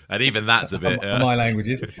foul. And even that's a bit... my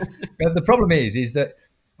languages. But the problem is that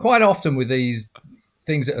quite often with these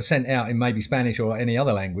things that are sent out in maybe Spanish or any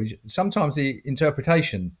other language, sometimes the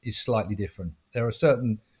interpretation is slightly different. There are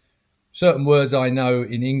certain words I know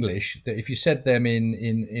in English that if you said them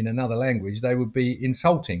in another language, they would be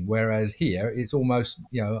insulting, whereas here it's almost,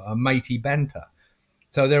 a matey banter.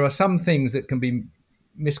 So there are some things that can be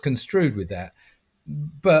misconstrued with that.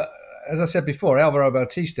 But as I said before, Alvaro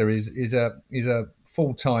Bautista is a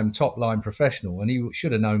full-time top-line professional, and he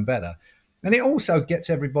should have known better. And it also gets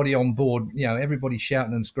everybody on board, everybody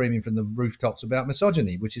shouting and screaming from the rooftops about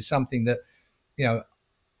misogyny, which is something that,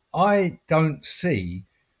 I don't see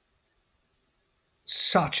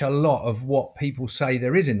such a lot of what people say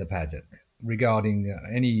there is in the paddock regarding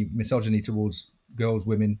any misogyny towards girls,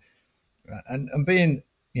 women, and being,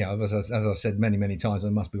 as I've said many, many times, I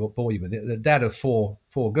must bore you with it, the dad of four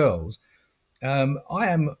girls. I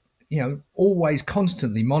am, always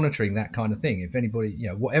constantly monitoring that kind of thing. If anybody,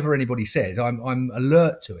 whatever anybody says, I'm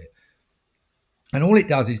alert to it. And all it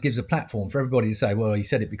does is gives a platform for everybody to say, well, he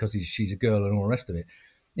said it because she's a girl and all the rest of it.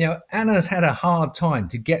 Anna's had a hard time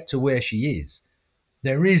to get to where she is.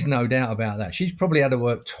 There is no doubt about that. She's probably had to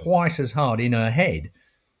work twice as hard in her head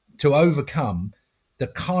to overcome the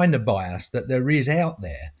kind of bias that there is out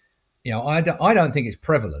there. I don't think it's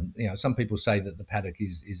prevalent. Some people say that the paddock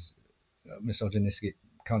is a misogynistic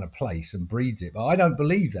kind of place and breeds it, but I don't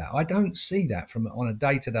believe that. I don't see that on a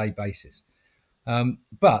day-to-day basis.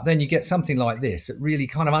 But then you get something like this that really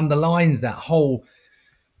kind of underlines that whole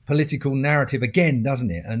political narrative again, doesn't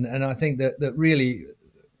it? And I think that really,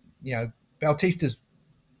 Bautista's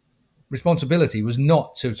responsibility was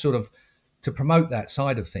not to promote that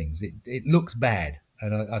side of things. It looks bad.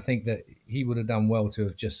 And I think that he would have done well to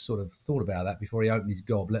have just sort of thought about that before he opened his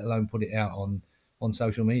gob, let alone put it out on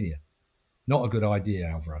social media. Not a good idea,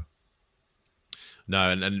 Alvaro. No,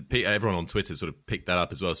 and everyone on Twitter sort of picked that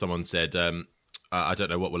up as well. Someone said, I don't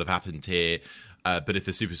know what will have happened here, but if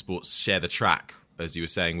the Supersports share the track, as you were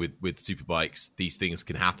saying, with Superbikes, these things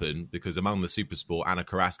can happen, because among the Supersport, Ana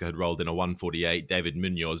Carrasco had rolled in a 148. David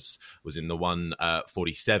Munoz was in the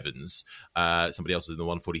 147s. Somebody else was in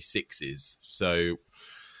the 146s. So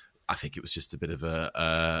I think it was just a bit of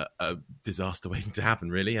a disaster waiting to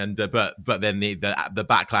happen, really. And but then the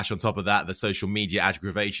backlash on top of that, the social media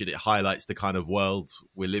aggravation, it highlights the kind of world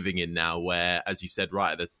we're living in now, where, as you said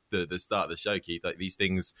right at the start of the show, Keith, like these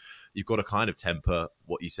things, you've got to kind of temper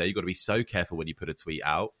what you say. You've got to be so careful when you put a tweet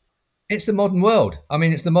out. It's the modern world.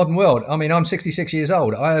 It's the modern world. I'm 66 years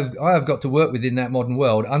old. I have got to work within that modern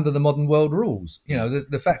world under the modern world rules.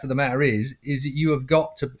 The fact of the matter is that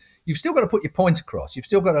you've still got to put your point across. You've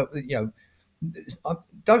still got to,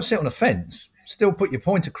 don't sit on a fence. Still put your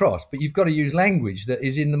point across, but you've got to use language that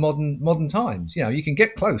is in the modern times. You can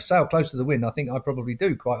get sail close to the wind. I think I probably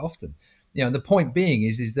do quite often. The point being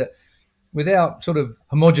is that without sort of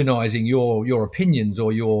homogenizing your opinions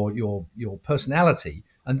or your personality.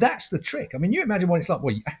 And that's the trick. You imagine what it's like.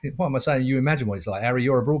 Well, what am I saying? You imagine what it's like. Harry,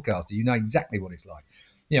 you're a broadcaster. You know exactly what it's like.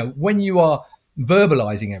 When you are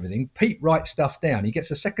verbalizing everything, Pete writes stuff down. He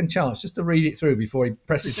gets a second chance just to read it through before he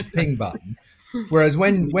presses the ping button. Whereas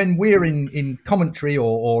when we're in commentary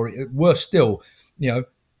or worse still, you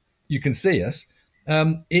can see us,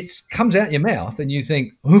 it comes out your mouth and you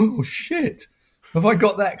think, oh, shit, have I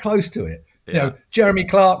got that close to it? Yeah. Jeremy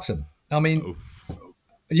Clarkson.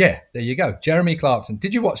 Yeah, there you go. Jeremy Clarkson.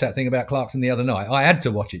 Did you watch that thing about Clarkson the other night? I had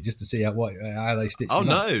to watch it just to see how they stitched him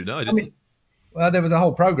up. No, I didn't. Well, there was a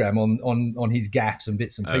whole program on his gaffes and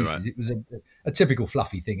bits and pieces. Right. It was a typical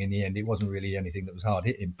fluffy thing in the end. It wasn't really anything that was hard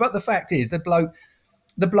hitting. But the fact is, the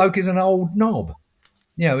bloke is an old knob.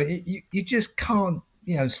 You just can't,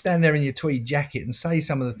 stand there in your tweed jacket and say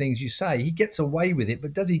some of the things you say. He gets away with it,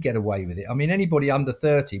 but does he get away with it? Anybody under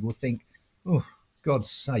 30 will think, oh,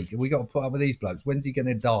 God's sake, have we got to put up with these blokes? When's he going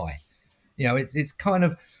to die? It's kind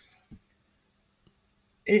of...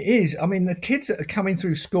 It is. The kids that are coming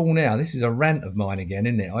through school now, this is a rant of mine again,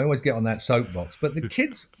 isn't it? I always get on that soapbox. But the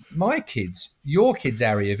kids, my kids, your kids,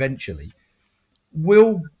 Harry, eventually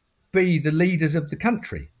will be the leaders of the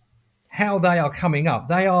country. How they are coming up.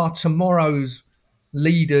 They are tomorrow's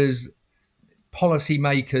leaders, policy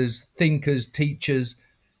makers, thinkers, teachers.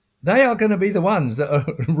 They are going to be the ones that are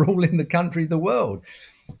ruling the country, the world.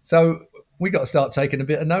 So we got to start taking a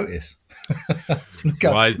bit of notice. look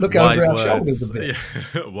over our shoulders a bit.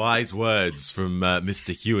 Yeah. Wise words from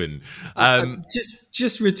Mr. Hewen.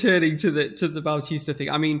 Just returning to the Bautista thing.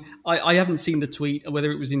 I haven't seen the tweet,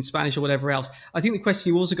 whether it was in Spanish or whatever else. I think the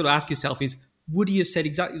question you also got to ask yourself is, would he have said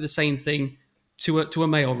exactly the same thing to a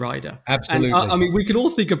male rider? Absolutely. And, we can all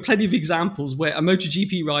think of plenty of examples where a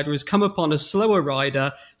MotoGP rider has come upon a slower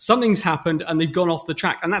rider, something's happened, and they've gone off the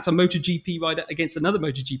track, and that's a MotoGP rider against another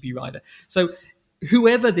MotoGP rider. So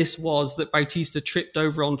whoever this was that Bautista tripped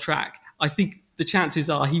over on track, I think the chances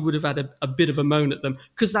are he would have had a bit of a moan at them,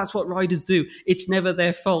 because that's what riders do. It's never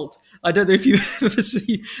their fault. I don't know if you've ever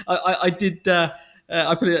seen. I did.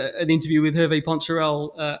 I put an interview with Hervé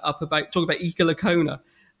Poncherel up about talking about Iker Lecuona,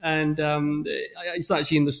 and it's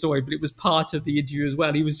actually in the story, but it was part of the interview as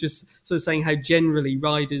well. He was just sort of saying how generally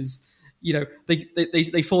riders,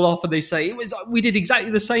 they fall off and they say we did exactly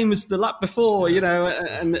the same as the lap before,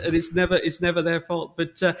 and it's never their fault.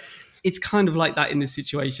 But it's kind of like that in this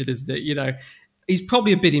situation, isn't it? He's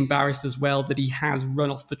probably a bit embarrassed as well that he has run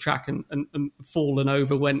off the track and fallen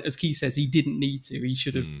over when, as Keith says, he didn't need to. He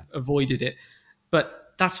should have avoided it.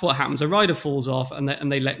 But that's what happens. A rider falls off and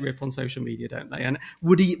they let rip on social media, don't they? And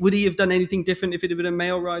would he have done anything different if it had been a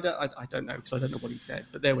male rider? I don't know, because I don't know what he said.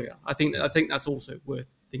 But there we are. I think that's also worth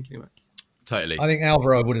thinking about. Totally. I think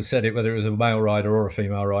Alvaro would have said it whether it was a male rider or a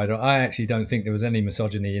female rider. I actually don't think there was any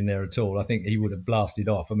misogyny in there at all. I think he would have blasted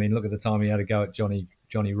off. I mean, look at the time he had to go at Johnny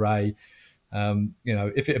Ray.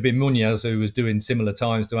 If it had been Munoz who was doing similar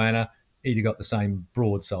times to Anna, he'd have got the same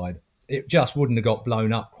broadside. It just wouldn't have got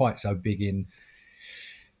blown up quite so big in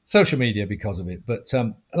social media because of it. But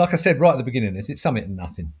like I said right at the beginning of this, it's something and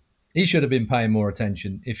nothing. He should have been paying more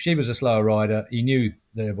attention. If she was a slower rider, he knew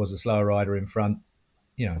there was a slower rider in front.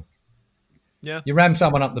 Yeah. You ram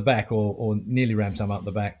someone up the back or nearly ram someone up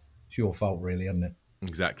the back, it's your fault really, isn't it?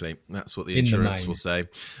 Exactly. That's what the insurance will say.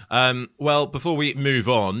 Well, before we move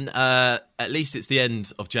on, at least it's the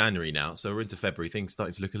end of January now, so we're into February. Things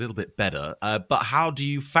starting to look a little bit better. But how do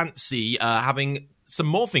you fancy having some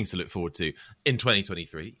more things to look forward to in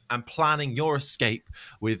 2023 and planning your escape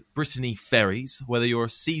with Brittany Ferries? Whether you're a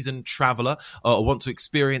seasoned traveller or want to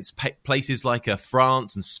experience places like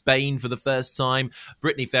France and Spain for the first time,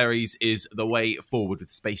 Brittany Ferries is the way forward,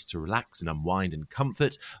 with space to relax and unwind in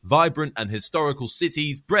comfort, vibrant and historical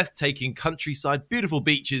cities, breathtaking countryside, beautiful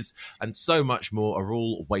beaches, and so much more are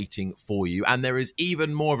all waiting for you. And there is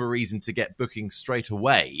even more of a reason to get booking straight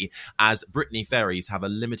away, as Brittany Ferries have a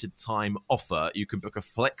limited time offer. You can book a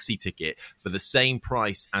flexi ticket for the same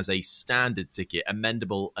price as a standard ticket,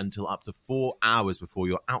 amendable until up to 4 hours before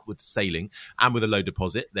your outward sailing. And with a low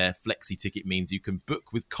deposit, their flexi ticket means you can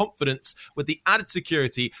book with confidence, with the added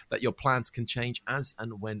security that your plans can change as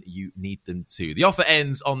and when you need them to. The offer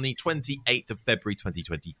ends on the 28th of February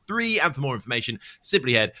 2023. And for more information,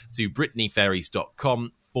 simply head to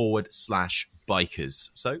brittanyferries.com/bikers.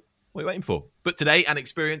 So what are you waiting for? Book today and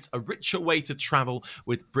experience a richer way to travel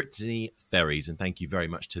with Brittany Ferries. And thank you very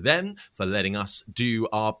much to them for letting us do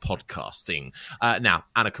our podcasting. Now,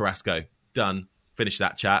 Ana Carrasco, done. Finished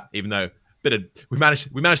that chat, even though we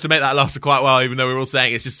managed to make that last for quite a while, even though we're all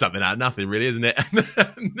saying it's just something out of nothing, really, isn't it?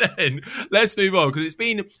 And then let's move on, because it's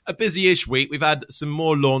been a busy-ish week. We've had some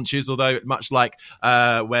more launches, although much like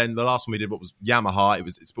when the last one we did, what was Yamaha,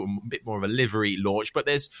 it's a bit more of a livery launch. But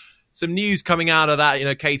there's some news coming out of that.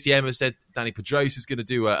 KTM has said Dani Pedrosa is going to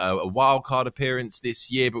do a wildcard appearance this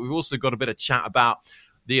year, but we've also got a bit of chat about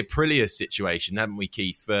the Aprilia situation, haven't we,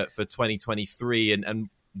 Keith, for 2023 and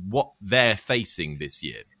what they're facing this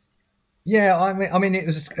year. Yeah, I mean, it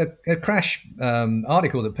was a crash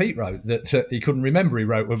article that Pete wrote that he couldn't remember he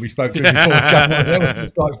wrote when we spoke to him before. It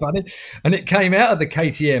was quite funny. And it came out of the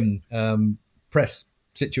KTM press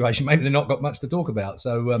situation. Maybe they've not got much to talk about.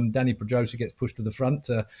 So Dani Pedrosa gets pushed to the front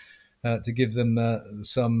to give them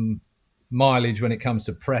some mileage when it comes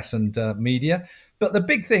to press and media. But the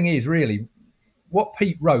big thing is really what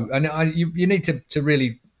Pete wrote. And you need to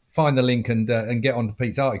really find the link and get onto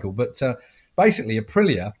Pete's article. But basically,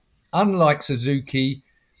 Aprilia, unlike Suzuki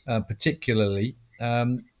particularly,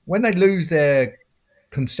 when they lose their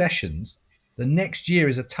concessions, the next year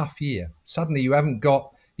is a tough year. Suddenly you haven't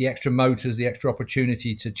got the extra motors, the extra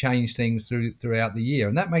opportunity to change things throughout the year.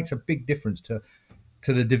 And that makes a big difference to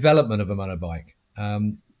the development of a motorbike.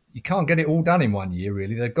 You can't get it all done in 1 year,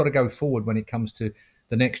 really. They've got to go forward when it comes to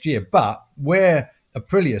the next year. But where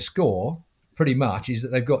Aprilia score pretty much is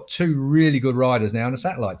that they've got two really good riders now in a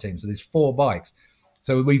satellite team. So there's 4 bikes.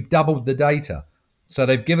 So we've doubled the data. So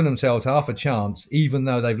they've given themselves half a chance, even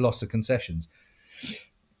though they've lost the concessions.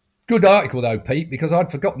 Good article, though, Pete, because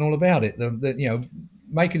I'd forgotten all about it.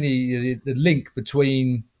 Making the link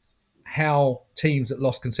between how teams that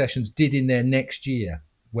lost concessions did in their next year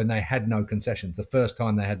when they had no concessions, the first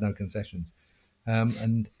time they had no concessions.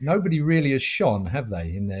 And nobody really has shone, have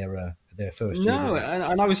they, in their first year? No,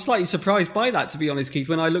 and I was slightly surprised by that, to be honest, Keith.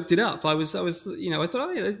 When I looked it up, I thought,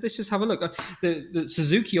 let's just have a look. The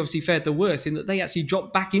Suzuki obviously fared the worst in that they actually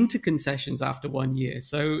dropped back into concessions after 1 year.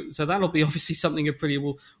 So that'll be obviously something Aprilia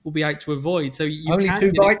will be out to avoid. So only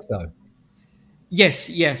 2 bikes though. Yes.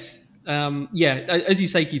 As you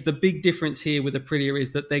say, Keith, the big difference here with Aprilia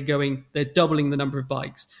is that they're doubling the number of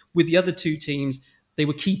bikes. With the other two teams, they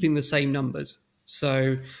were keeping the same numbers.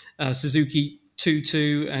 So Suzuki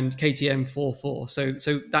 2.2 and KTM 4.4.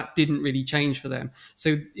 So that didn't really change for them.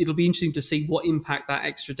 So it'll be interesting to see what impact that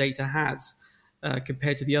extra data has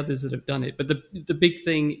compared to the others that have done it. But the big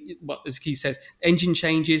thing, as Keith says, engine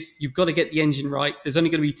changes. You've got to get the engine right. There's only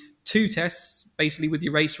going to be 2 tests, basically, with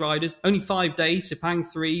your race riders. Only 5 days. Sepang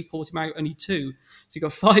 3, Portimao only 2. So you've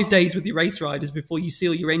got 5 days with your race riders before you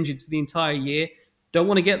seal your engine for the entire year. Don't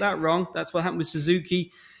want to get that wrong. That's what happened with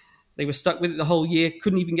Suzuki. They were stuck with it the whole year,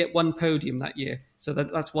 couldn't even get one podium that year. So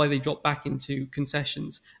that's why they dropped back into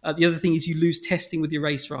concessions. The other thing is you lose testing with your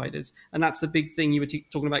race riders. And that's the big thing. You were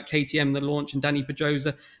talking about KTM, the launch, and Dani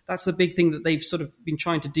Pedrosa. That's the big thing that they've sort of been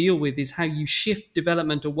trying to deal with, is how you shift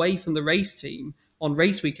development away from the race team on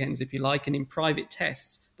race weekends, if you like, and in private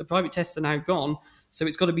tests. The private tests are now gone. So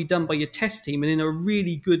it's got to be done by your test team. And in a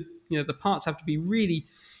really good, the parts have to be really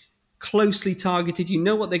closely targeted. You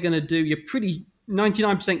know what they're going to do. You're pretty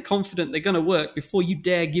 99% confident they're going to work before you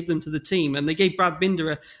dare give them to the team. And they gave Brad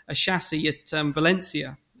Binder a chassis at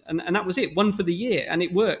Valencia, and that was it, one for the year, and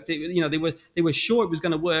it worked. They were sure it was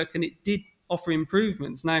going to work, and it did offer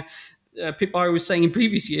improvements. Now, Pit Beirer was saying in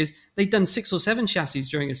previous years they'd done 6 or 7 chassis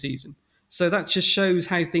during a season, so that just shows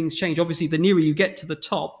how things change. Obviously, the nearer you get to the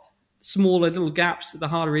top, smaller little gaps, the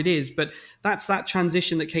harder it is. But that's that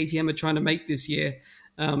transition that KTM are trying to make this year.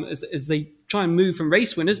 As they try and move from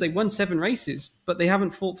race winners. They've won 7 races, but they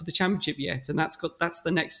haven't fought for the championship yet, and that's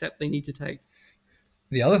the next step they need to take.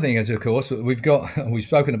 The other thing is, of course, we've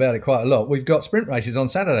spoken about it quite a lot. We've got sprint races on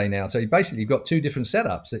Saturday now, so basically you've got 2 different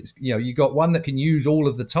setups. You've got one that can use all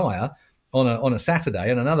of the tyre on a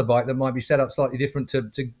Saturday, and another bike that might be set up slightly different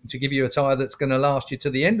to give you a tyre that's going to last you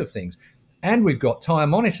to the end of things. And we've got tyre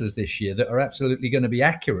monitors this year that are absolutely going to be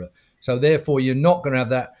accurate. So therefore, you're not going to have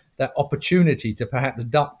that opportunity to perhaps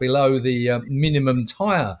duck below the minimum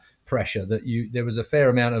tyre pressure. There was a fair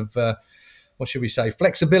amount of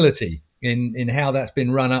flexibility in how that's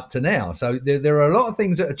been run up to now. So there are a lot of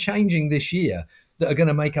things that are changing this year that are going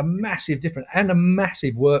to make a massive difference and a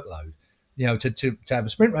massive workload. To have a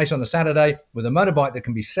sprint race on a Saturday with a motorbike that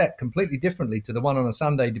can be set completely differently to the one on a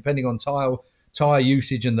Sunday, depending on tyre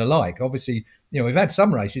usage and the like. Obviously, we've had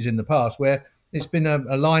some races in the past where it's been a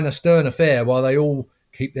line astern affair while they all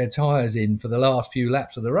keep their tyres in for the last few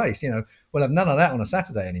laps of the race. We'll have none of that on a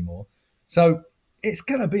Saturday anymore. So it's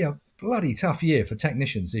going to be a bloody tough year for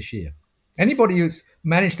technicians this year. Anybody who's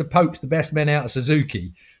managed to poach the best men out of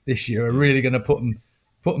Suzuki this year are really going to put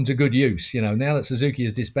them to good use. Now that Suzuki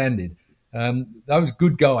has disbanded, those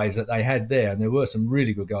good guys that they had there, and there were some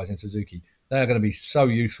really good guys in Suzuki, they are going to be so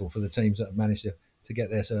useful for the teams that have managed to get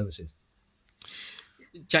their services.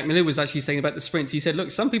 Jack Miller was actually saying about the sprints. He said,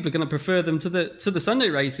 "Look, some people are going to prefer them to the Sunday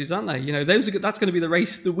races, aren't they? That's going to be the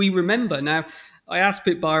race that we remember." Now, I asked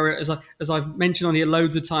Pit Beirer, as I've mentioned on here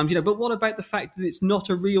loads of times, but what about the fact that it's not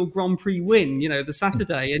a real Grand Prix win, the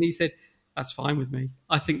Saturday? And he said, "That's fine with me.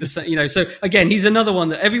 I think So again, he's another one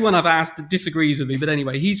that everyone I've asked disagrees with me, but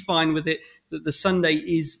anyway, he's fine with it. That the Sunday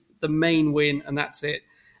is the main win, and that's it.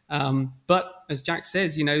 But as Jack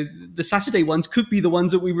says, the Saturday ones could be the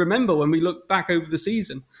ones that we remember when we look back over the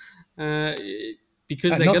season,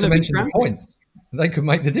 because they're going to mention the points. They could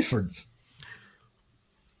make the difference.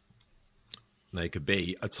 They could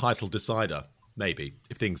be a title decider, maybe,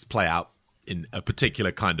 if things play out in a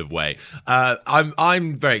particular kind of way.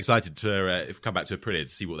 I'm very excited to come back to Aprilia to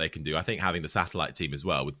see what they can do. I think having the satellite team as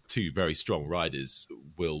well with 2 very strong riders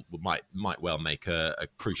might well make a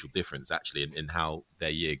crucial difference actually in how their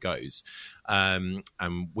year goes. And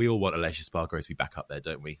we all want Aleix Espargaro to be back up there,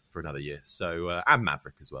 don't we, for another year? So and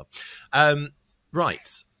Maverick as well.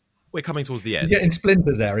 Right, we're coming towards the end. You're getting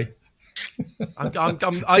splinters, Harry. I'm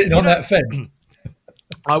sitting on that fence.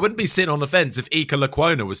 I wouldn't be sitting on the fence if Iker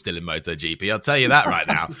Lecuona was still in MotoGP. I'll tell you that right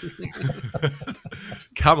now.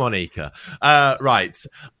 Come on, Iker. Right.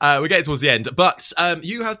 We're getting towards the end. But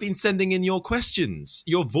you have been sending in your questions,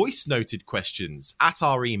 your voice-noted questions at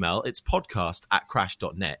our email. It's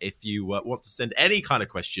podcast@crash.net. If you want to send any kind of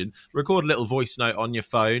question, record a little voice note on your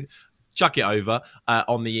phone, chuck it over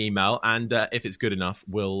on the email, and if it's good enough,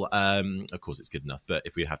 we'll of course it's good enough, but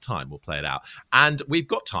if we have time, we'll play it out. And we've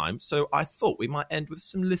got time, so I thought we might end with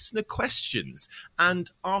some listener questions.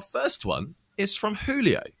 And our first one is from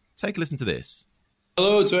Julio. Take a listen to this.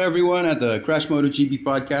 Hello to everyone at the Crash MotoGP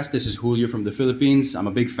podcast. This is Julio from the Philippines. I'm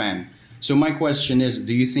a big fan. So my question is,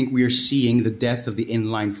 do you think we are seeing the death of the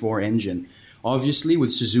inline 4 engine? Obviously,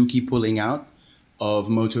 with Suzuki pulling out of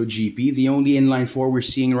MotoGP, the only inline 4 we're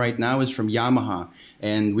seeing right now is from Yamaha,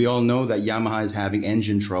 and we all know that Yamaha is having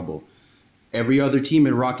engine trouble. Every other team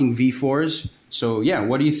is rocking V4s. So yeah,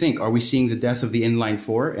 what do you think? Are we seeing the death of the inline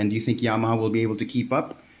four? And do you think Yamaha will be able to keep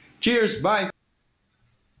up? Cheers, bye.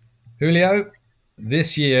 Julio,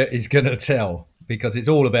 this year is going to tell, because it's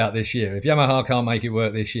all about this year. If Yamaha can't make it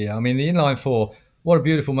work this year, I mean, the inline four, what a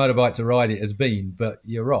beautiful motorbike to ride it has been. But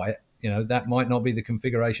you're right, that might not be the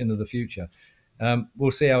configuration of the future.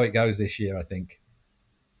 We'll see how it goes this year, I think.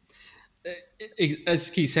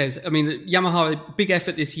 As Keith says, I mean, Yamaha, a big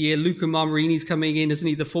effort this year. Luca Marmarini's coming in, isn't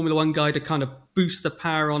he, the Formula One guy to kind of boost the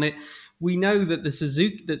power on it. We know that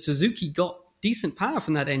Suzuki got decent power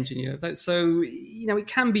from that engine, so it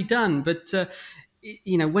can be done. But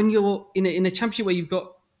when you're in a championship where you've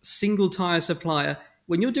got single tire supplier,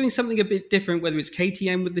 when you're doing something a bit different, whether it's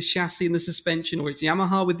KTM with the chassis and the suspension or it's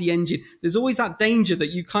Yamaha with the engine, there's always that danger that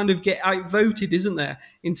you kind of get outvoted, isn't there,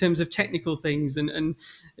 in terms of technical things, and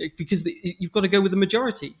because you've got to go with the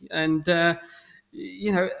majority. And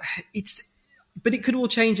but it could all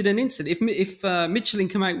change in an instant. If Michelin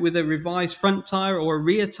come out with a revised front tire or a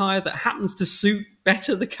rear tire that happens to suit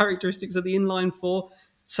better the characteristics of the inline four,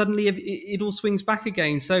 suddenly it all swings back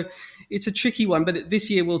again. So it's a tricky one, but this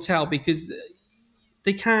year will tell, because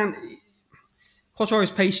they can't. Quattro's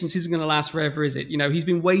patience isn't going to last forever, is it? He's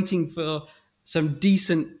been waiting for some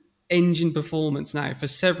decent engine performance now for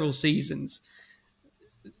several seasons.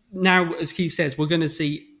 Now, as Keith says, we're going to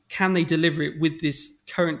see, can they deliver it with this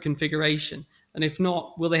current configuration? And if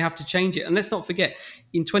not, will they have to change it? And let's not forget,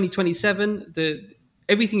 in 2027,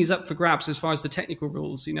 everything is up for grabs as far as the technical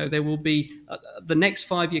rules. There will be the next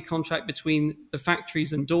 5-year contract between the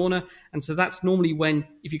factories and Dorna. And so that's normally when,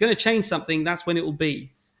 if you're going to change something, that's when it will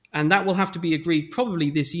be. And that will have to be agreed probably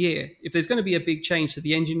this year. If there's going to be a big change to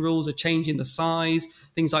the engine rules, a change in the size,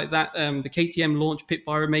 things like that, the KTM launch, Pit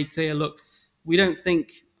Byron made clear, look, we don't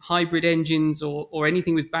think hybrid engines or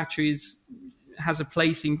anything with batteries has a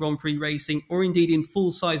place in Grand Prix racing, or indeed in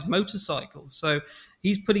full-size motorcycles. So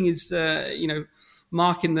he's putting his,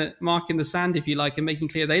 mark in the sand, if you like, and making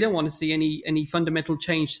clear they don't want to see any fundamental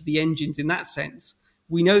change to the engines in that sense.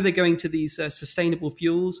 We know they're going to these sustainable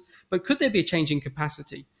fuels, but could there be a change in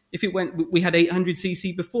capacity? If it went, we had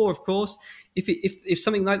 800cc before, of course. If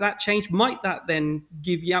something like that changed, might that then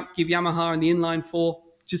give Yamaha and the inline four,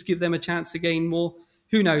 just give them a chance to gain more?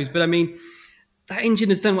 Who knows? But I mean, that engine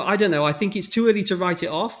has done what, I don't know. I think it's too early to write it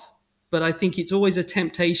off, but I think it's always a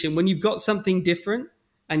temptation when you've got something different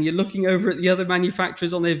and you're looking over at the other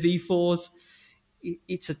manufacturers on their V4s.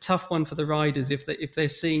 It's a tough one for the riders if they're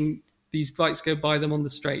seeing these bikes go by them on the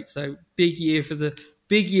straight. So big year for the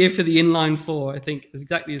inline four, I think, is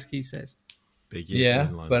exactly as Keith says. Big year.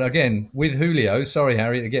 Yeah, but again, with Julio, sorry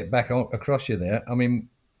Harry to get back across you there. I mean,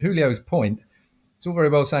 Julio's point, it's all very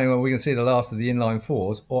well saying, well, we're going to see the last of the inline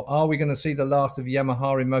fours, or are we going to see the last of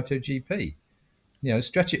Yamaha in MotoGP?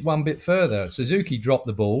 Stretch it one bit further. Suzuki dropped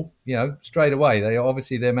the ball, straight away.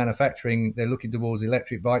 They're manufacturing, they're looking towards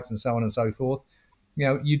electric bikes and so on and so forth.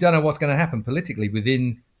 You don't know what's going to happen politically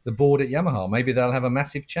within the board at Yamaha. Maybe they'll have a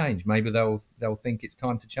massive change. Maybe they'll think it's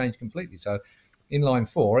time to change completely. So inline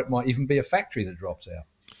four, it might even be a factory that drops out.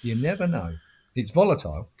 You never know. It's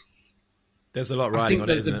volatile. There's a lot riding on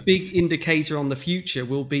it, isn't it? The big indicator on the future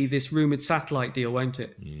will be this rumoured satellite deal, won't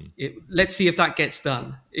it? Let's see if that gets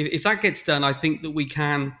done. If that gets done, I think that we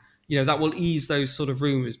can, that will ease those sort of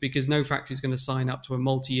rumours, because no factory is going to sign up to a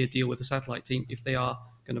multi-year deal with a satellite team if they are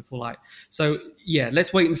going to pull out. So, yeah,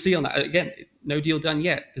 let's wait and see on that. Again, no deal done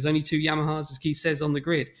yet. There's only 2 Yamahas, as Keith says, on the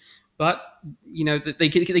grid. But, they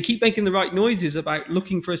keep making the right noises about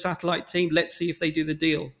looking for a satellite team. Let's see if they do the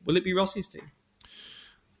deal. Will it be Rossi's team?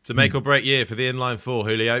 It's a make or break year for the inline four,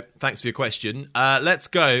 Julio. Thanks for your question. Let's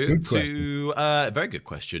go to a very good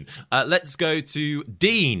question. Let's go to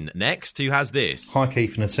Dean next, who has this. Hi,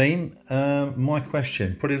 Keith and the team. My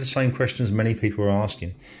question, probably the same question as many people are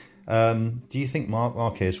asking. Do you think Marc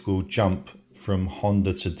Marquez will jump from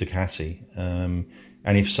Honda to Ducati?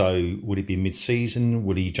 And if so, would it be mid-season?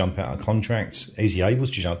 Would he jump out of contract? Is he able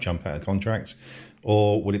to jump out of contract?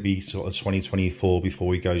 Or would it be sort of 2024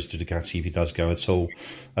 before he goes to Ducati, if he does go at all?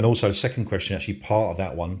 And also, the second question, actually part of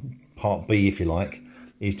that one, part B if you like,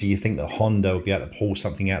 is do you think that Honda will be able to pull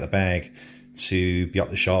something out of the bag to be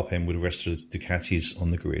up the sharp end with the rest of the Ducatis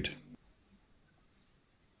on the grid?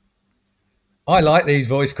 I like these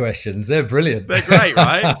voice questions. They're brilliant. They're great,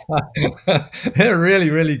 right? They're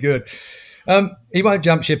really, really good. He won't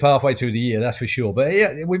jump ship halfway through the year, that's for sure. But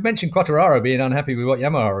yeah, we've mentioned Quartararo being unhappy with what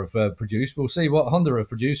Yamaha have produced. We'll see what Honda have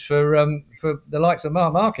produced for the likes of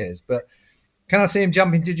Marc Marquez. But can I see him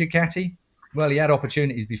jump into Ducati? Well, he had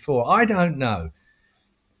opportunities before. I don't know.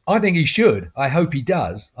 I think he should. I hope he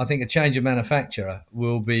does. I think a change of manufacturer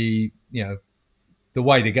will be, the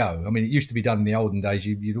way to go. I mean, it used to be done in the olden days.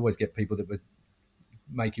 You'd always get people that were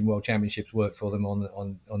making world championships work for them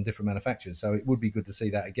on different manufacturers. So it would be good to see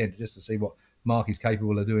that again, just to see what Mark is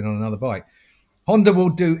capable of doing on another bike. Honda will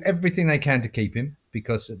do everything they can to keep him,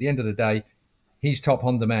 because at the end of the day, he's top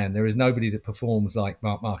Honda man. There is nobody that performs like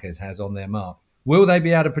Marc Marquez has on their mark. Will they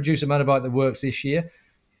be able to produce a motorbike that works this year?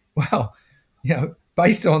 Well,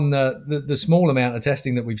 based on the small amount of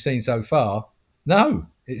testing that we've seen so far, no,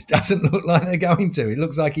 it doesn't look like they're going to. It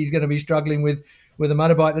looks like he's going to be struggling with a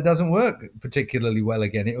motorbike that doesn't work particularly well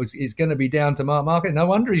again. It's going to be down to Marc Marquez. No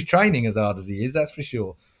wonder he's training as hard as he is, that's for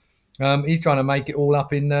sure. He's trying to make it all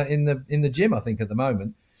up in the gym, I think, at the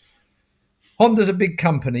moment. Honda's a big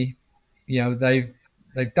company.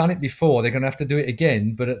 They've done it before. They're going to have to do it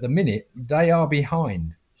again. But at the minute, they are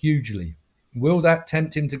behind hugely. Will that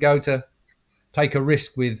tempt him to take a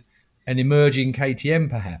risk with an emerging KTM,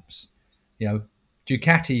 perhaps?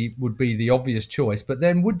 Ducati would be the obvious choice. But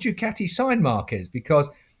then would Ducati sign Marquez? Because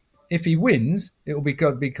if he wins, it will be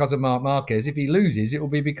because of Marc Marquez. If he loses, it will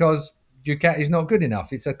be because Ducati's not good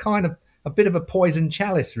enough. It's a bit of a poison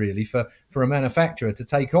chalice, really, for a manufacturer to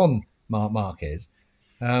take on Marc Marquez.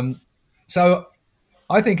 So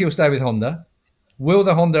I think he'll stay with Honda. Will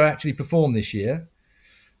the Honda actually perform this year?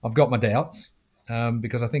 I've got my doubts,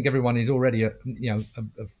 because I think everyone is already a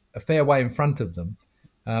fair way in front of them.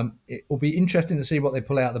 It will be interesting to see what they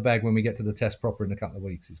pull out of the bag when we get to the test proper in a couple of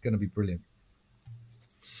weeks. It's going to be brilliant.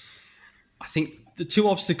 I think the two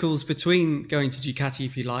obstacles between going to Ducati,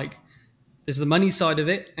 if you like, there's the money side of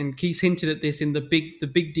it, and Keith's hinted at this in the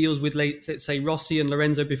big deals with, let's say, Rossi and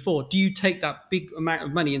Lorenzo before. Do you take that big amount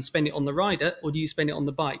of money and spend it on the rider, or do you spend it on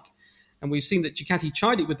the bike? And we've seen that Ducati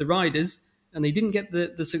tried it with the riders, and they didn't get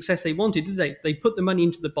the success they wanted, did they? They put the money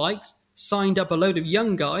into the bikes, signed up a load of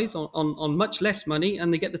young guys on much less money,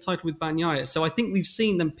 and they get the title with Bagnaia. So I think we've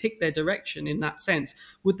seen them pick their direction in that sense.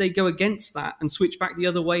 Would they go against that and switch back the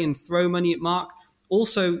other way and throw money at Marc?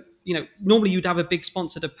 Also, normally you'd have a big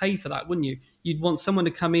sponsor to pay for that, wouldn't you? You'd want someone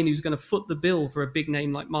to come in who's going to foot the bill for a big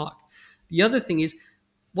name like Marc. The other thing is,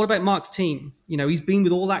 what about Marc's team? He's been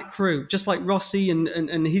with all that crew, just like Rossi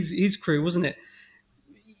and his crew, wasn't it?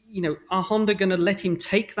 Are Honda going to let him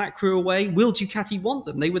take that crew away? Will Ducati want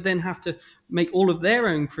them? They would then have to make all of their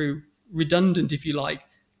own crew redundant, if you like,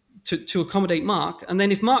 to accommodate Marc. And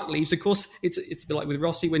then if Marc leaves, of course, it's a bit like with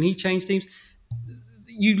Rossi when he changed teams.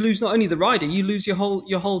 You lose not only the rider, you lose your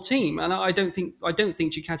whole team. And I don't think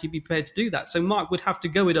Ducati would be prepared to do that. So Marc would have to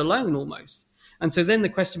go it alone almost. And so then the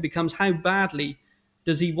question becomes, how badly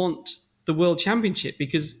does he want the World Championship?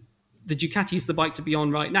 Because the Ducati is the bike to be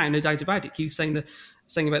on right now, no doubt about it. Keith's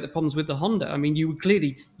saying about the problems with the Honda. I mean, you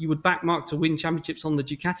would back Marc to win championships on the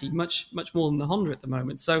Ducati much more than the Honda at the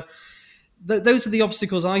moment. So those are the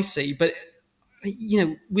obstacles I see. But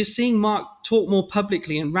we're seeing Marc talk more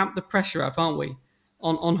publicly and ramp the pressure up, aren't we,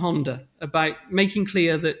 on Honda, about making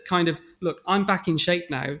clear that kind of, look, I'm back in shape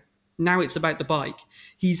now. Now it's about the bike.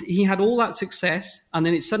 He had all that success, and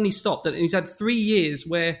then it suddenly stopped. And he's had 3 years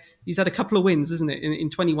where he's had a couple of wins, isn't it, in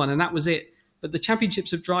 21, and that was it. But the championships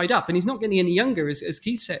have dried up, and he's not getting any younger, as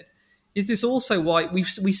Keith said. Is this also why we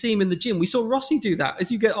see him in the gym? We saw Rossi do that.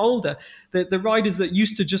 As you get older, the riders that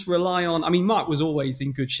used to just rely on, I mean, Marc was always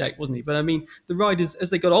in good shape, wasn't he? But I mean, the riders, as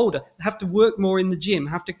they got older, have to work more in the gym,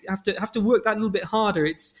 have to work that little bit harder.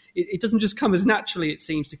 It doesn't just come as naturally, it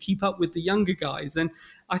seems, to keep up with the younger guys. And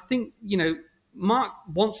I think, Marc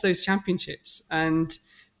wants those championships, and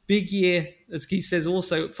big year, as Keith says,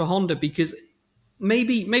 also for Honda, because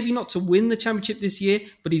maybe not to win the championship this year,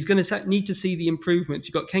 but he's going to need to see the improvements.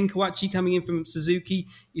 You've got Ken Kawachi coming in from Suzuki.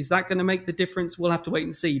 Is that going to make the difference? We'll have to wait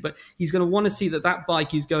and see. But he's going to want to see that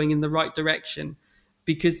bike is going in the right direction,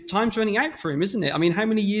 because time's running out for him, isn't it? I mean, how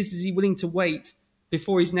many years is he willing to wait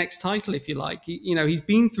before his next title, if you like? He's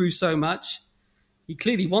been through so much. He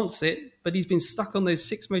clearly wants it, but he's been stuck on those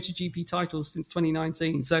 6 MotoGP titles since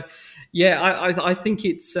 2019. So, yeah, I think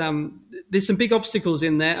it's there's some big obstacles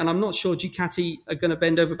in there, and I'm not sure Ducati are going to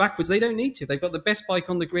bend over backwards. They don't need to. They've got the best bike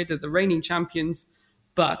on the grid. They're the reigning champions.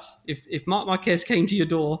 But if Marc Marquez came to your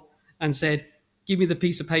door and said, give me the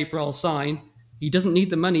piece of paper, I'll sign, he doesn't need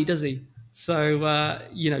the money, does he? So,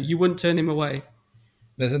 you wouldn't turn him away.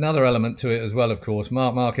 There's another element to it as well, of course.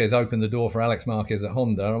 Marc Marquez opened the door for Alex Marquez at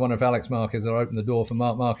Honda. I wonder if Alex Marquez will open the door for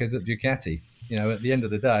Marc Marquez at Ducati. At the end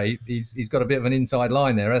of the day, he's got a bit of an inside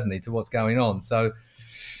line there, hasn't he, to what's going on. So,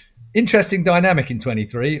 interesting dynamic in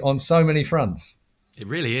 23 on so many fronts. It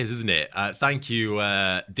really is, isn't it? Thank you,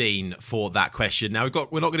 Dean, for that question. Now, we're not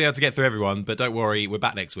going to be able to get through everyone, but don't worry, we're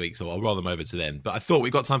back next week, so I'll roll them over to them. But I thought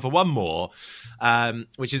we've got time for one more,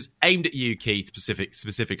 which is aimed at you, Keith,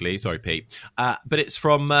 specifically. Sorry, Pete. But it's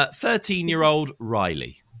from 13-year-old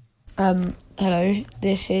Riley. Hello,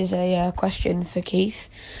 this is a question for Keith.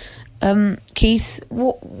 Keith,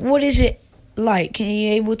 what is it like? Are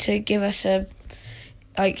you able to give us a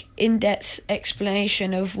in-depth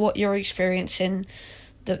explanation of what your experience in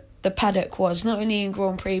the paddock was, not only in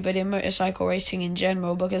Grand Prix but in motorcycle racing in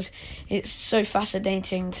general, because it's so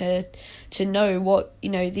fascinating to know what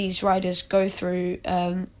these riders go through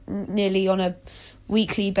nearly on a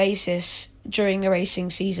weekly basis during the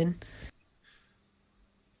racing season.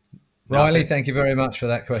 Riley, thank you very much for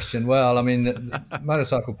that question. Well, I mean, the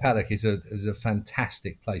motorcycle paddock is a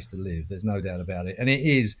fantastic place to live. There's no doubt about it, and it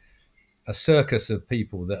is a circus of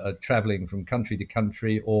people that are travelling from country to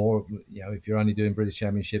country, or if you're only doing British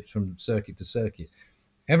Championships, from circuit to circuit.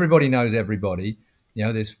 Everybody knows everybody.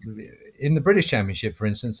 There's in the British Championship, for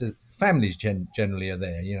instance, families generally are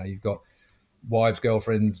there. You've got wives,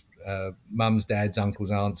 girlfriends, mums, dads,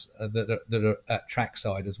 uncles, aunts that are at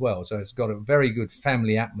trackside as well. So it's got a very good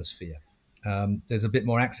family atmosphere. There's a bit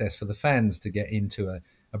more access for the fans to get into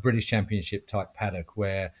a British Championship type paddock,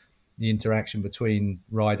 where the interaction between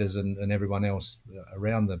riders and everyone else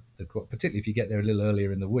around the particularly if you get there a little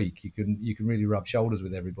earlier in the week, you can really rub shoulders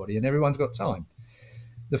with everybody, and everyone's got time.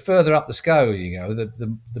 The further up the scale you go,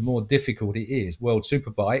 the more difficult it is. World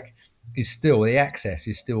Superbike is still, the access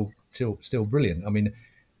is still brilliant. I mean,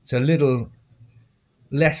 it's a little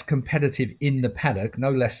less competitive in the paddock, no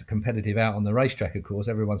less competitive out on the racetrack, of course.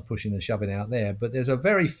 Everyone's pushing and shoving out there, but there's a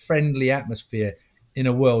very friendly atmosphere in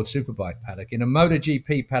a World Superbike paddock. In a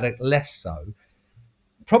MotoGP paddock, less so.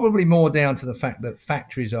 Probably more down to the fact that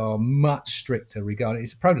factories are much stricter regarding,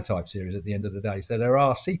 it's a prototype series at the end of the day, so there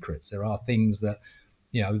are secrets, there are things that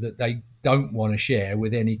that they don't want to share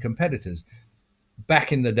with any competitors.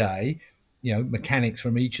 Back in the day, mechanics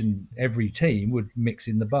from each and every team would mix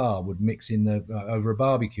in the bar, would mix in over a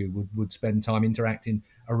barbecue, would spend time interacting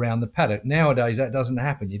around the paddock. Nowadays, that doesn't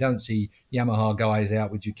happen. You don't see Yamaha guys out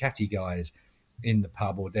with Ducati guys in the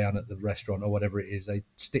pub or down at the restaurant or whatever it is. They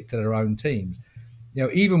stick to their own teams.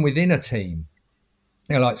 Even within a team,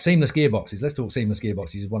 like seamless gearboxes. Let's talk seamless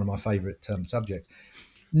gearboxes. Is one of my favourite subjects.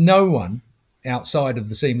 No one outside of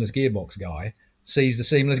the seamless gearbox guy sees the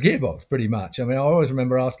seamless gearbox, pretty much. I mean, I always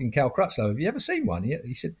remember asking Cal Crutchlow, have you ever seen one?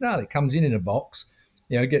 He said, no, it comes in a box,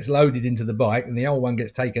 it gets loaded into the bike, and the old one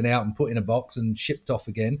gets taken out and put in a box and shipped off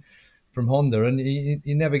again from Honda, and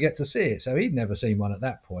you never get to see it. So he'd never seen one at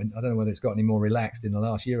that point. I don't know whether it's got any more relaxed in the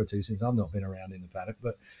last year or two since I've not been around in the paddock,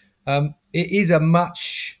 but it is a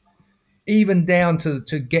much, even down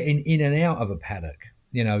to getting in and out of a paddock.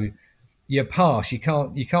 You pass, you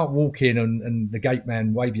can't walk in and the gate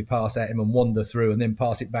man wave your pass at him and wander through and then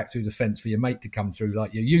pass it back through the fence for your mate to come through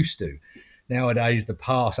like you used to. Nowadays, the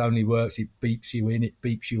pass only works, it beeps you in, it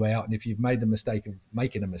beeps you out, and if you've made the mistake of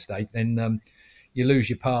making a mistake, then you lose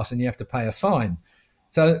your pass and you have to pay a fine.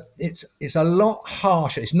 So it's a lot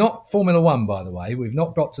harsher. It's not Formula One, by the way. We've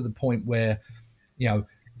not got to the point where,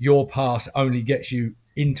 your pass only gets you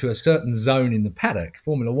into a certain zone in the paddock.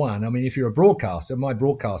 Formula One, I mean, if you're a broadcaster, my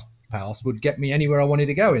broadcast pass would get me anywhere I wanted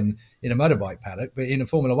to go in a motorbike paddock. But in a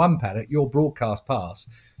Formula One paddock, your broadcast pass,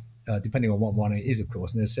 depending on what one it is, of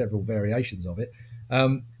course, and there's several variations of it,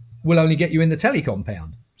 will only get you in the telly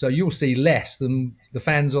compound. So you'll see less than the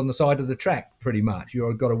fans on the side of the track, pretty much.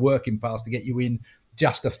 You've got a working pass to get you in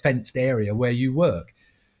just a fenced area where you work.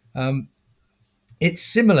 It's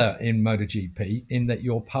similar in MotoGP in that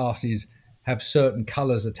your passes have certain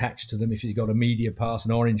colours attached to them. If you've got a media pass,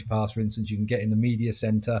 an orange pass, for instance, you can get in the media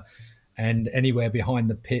centre and anywhere behind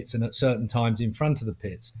the pits and at certain times in front of the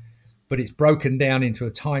pits. But it's broken down into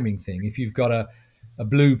a timing thing. If you've got a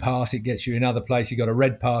blue pass, it gets you in other place. You've got a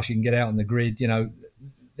red pass, you can get out on the grid.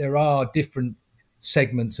 There are different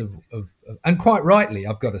segments of and quite rightly,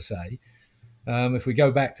 I've got to say, if we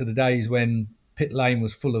go back to the days when pit lane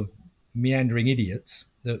was full of meandering idiots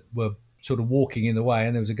that were sort of walking in the way,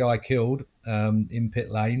 and there was a guy killed in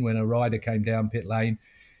pit lane when a rider came down pit lane.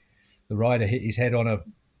 The rider hit his head on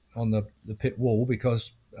the pit wall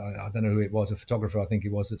because I don't know who it was, a photographer I think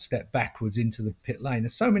it was, that stepped backwards into the pit lane.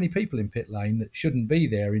 There's so many people in pit lane that shouldn't be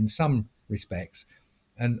there in some respects,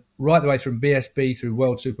 and right the way from BSB through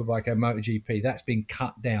World Superbike and MotoGP, that's been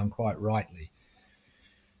cut down quite rightly.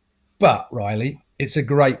 But Riley, it's a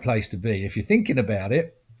great place to be if you're thinking about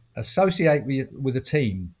it. Associate with a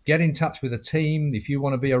team, get in touch with a team. If you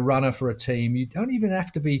want to be a runner for a team, you don't even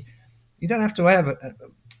have to be You don't have to have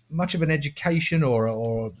much of an education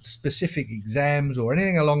or specific exams or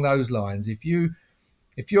anything along those lines. If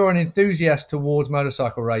you're an enthusiast towards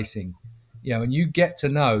motorcycle racing, and you get to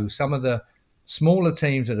know some of the smaller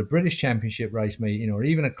teams at a British Championship race meeting, or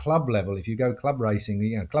even a club level, if you go club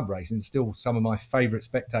racing, club racing is still some of my favourite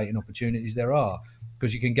spectating opportunities there are,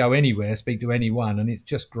 because you can go anywhere, speak to anyone, and it's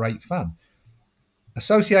just great fun.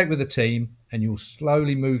 Associate with a team, and you'll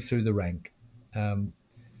slowly move through the rank. I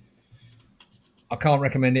can't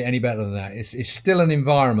recommend it any better than that. It's still an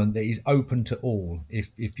environment that is open to all.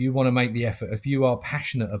 If you want to make the effort, if you are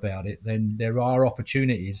passionate about it, then there are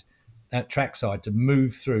opportunities at trackside to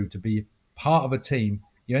move through, to be part of a team.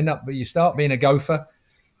 You start being a gopher.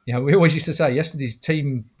 We always used to say yesterday's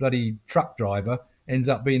team bloody truck driver ends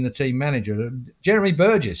up being the team manager. Jeremy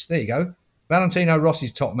Burgess, there you go. Valentino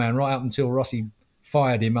Rossi's top man right up until Rossi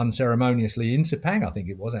fired him unceremoniously in Sepang, I think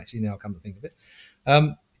it was, actually, now I come to think of it.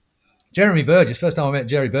 Jeremy Burgess, first time I met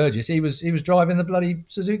Jerry Burgess, he was driving the bloody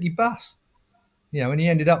Suzuki bus, and he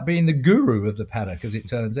ended up being the guru of the paddock, as it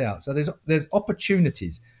turns out. So there's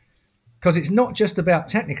opportunities, because it's not just about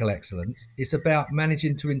technical excellence; it's about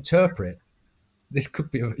managing to interpret. This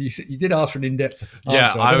could be. You did ask for an in-depth answer.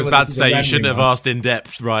 Yeah, I was about to say you shouldn't have asked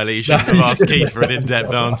in-depth, Riley. You shouldn't have asked Keith for an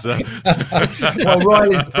in-depth answer. Well,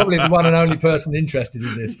 Riley's probably the one and only person interested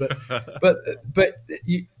in this, but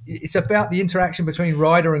it's about the interaction between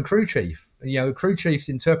rider and crew chief. Crew chief's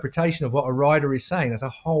interpretation of what a rider is saying. That's a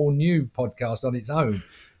whole new podcast on its own.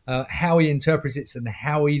 How he interprets it and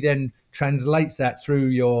how he then translates that through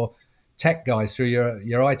your tech guys, through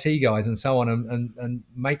your IT guys and so on, and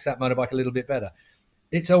makes that motorbike a little bit better.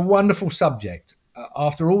 It's a wonderful subject.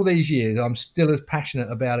 After all these years, I'm still as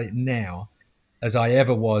passionate about it now as I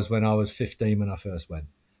ever was when I was 15 when I first went.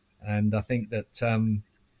 And I think that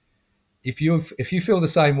if you feel the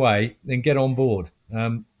same way, then get on board.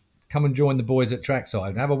 Come and join the boys at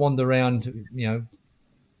trackside. Have a wander around,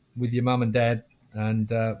 with your mum and dad,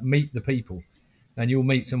 and meet the people. And you'll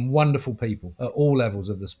meet some wonderful people at all levels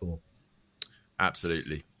of the sport.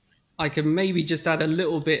 Absolutely. I can maybe just add a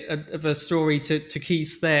little bit of a story to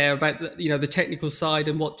Keith's there about the technical side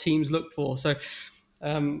and what teams look for. So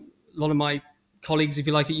a lot of my colleagues, if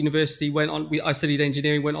you like, at university went on. I studied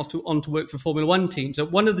engineering, went on to work for Formula One teams. So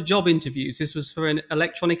one of the job interviews, this was for an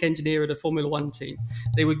electronic engineer at a Formula One team.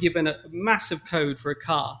 They were given a massive code for a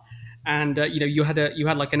car, and you had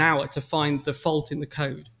like an hour to find the fault in the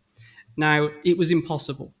code. Now it was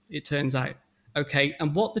impossible, it turns out. Okay,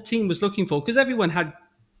 and what the team was looking for, because everyone had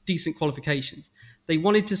decent qualifications, they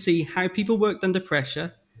wanted to see how people worked under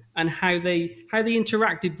pressure and how they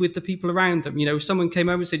interacted with the people around them. If someone came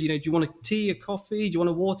over and said, do you want a tea, a coffee, do you want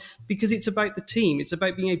a water? Because it's about the team. It's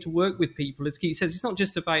about being able to work with people. As Keith says, it's not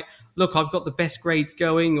just about, look, I've got the best grades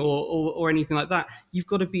going or anything like that. You've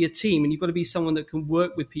got to be a team, and you've got to be someone that can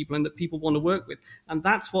work with people and that people want to work with. And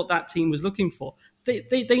that's what that team was looking for.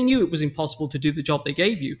 They knew it was impossible to do the job they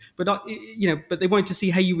gave you, but they wanted to see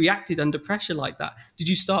how you reacted under pressure like that. Did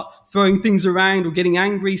you start throwing things around or getting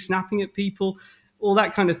angry, snapping at people, all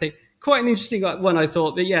that kind of thing? Quite an interesting one, I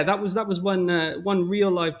thought. But yeah, that was one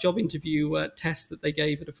real life job interview test that they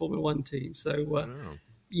gave at a Formula One team. So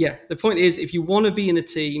yeah, the point is, if you want to be in a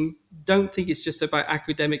team, don't think it's just about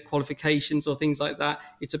academic qualifications or things like that.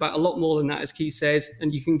 It's about a lot more than that, as Keith says.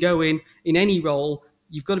 And you can go in any role.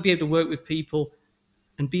 You've got to be able to work with people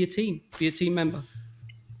and be a team member.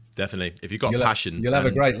 Definitely. If you've got passion, you'll have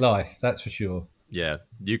a great life. That's for sure. Yeah,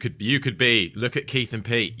 you could be. Look at Keith and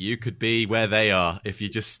Pete. You could be where they are if you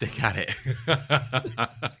just stick at it.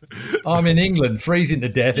 I'm in England, freezing to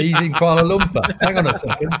death. He's in Kuala Lumpur. Hang on a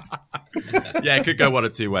second. Yeah, it could go one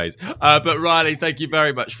of two ways. But Riley, thank you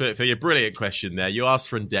very much for your brilliant question there. You asked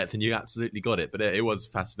for in depth, and you absolutely got it. But it was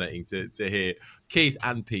fascinating to hear Keith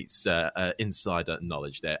and Pete's insider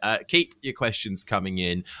knowledge there. Keep your questions coming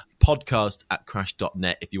in.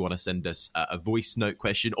 podcast@crash.net if you want to send us a voice note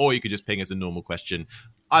question, or you could just ping us a normal question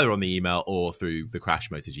either on the email or through the Crash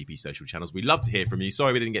MotoGP social channels. We'd love to hear from you.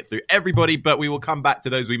 Sorry we didn't get through everybody, but we will come back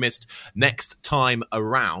to those we missed next time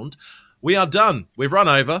around. We are done. We've run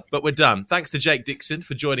over, but we're done. Thanks to Jake Dixon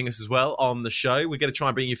for joining us as well on the show. We're going to try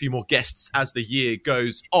and bring you a few more guests as the year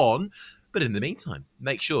goes on. But in the meantime,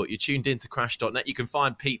 make sure you're tuned in to Crash.net. You can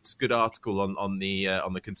find Pete's good article on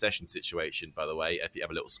the concession situation, by the way, if you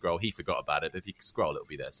have a little scroll. He forgot about it, but if you scroll, it'll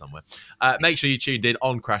be there somewhere. Make sure you're tuned in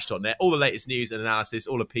on Crash.net. All the latest news and analysis,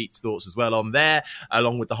 all of Pete's thoughts as well on there,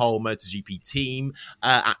 along with the whole MotoGP team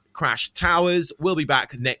at Crash Towers. We'll be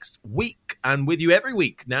back next week, and with you every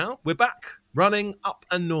week now. We're back. running up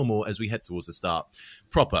and normal as we head towards the start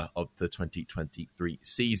proper of the 2023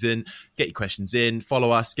 season. Get your questions in,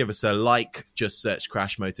 follow us, give us a like, just search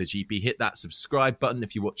Crash MotoGP, hit that subscribe button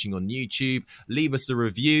if you're watching on YouTube, leave us a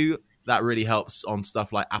review. That really helps on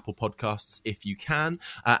stuff like Apple Podcasts if you can.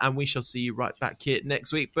 And we shall see you right back here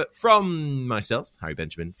next week. But from myself, Harry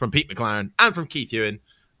Benjamin, from Pete McLaren, and from Keith Ewan,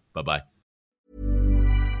 bye-bye.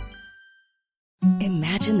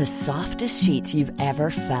 Imagine the softest sheets you've ever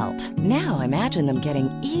felt. Now imagine them getting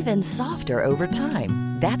even softer over time.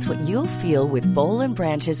 That's what you'll feel with Boll &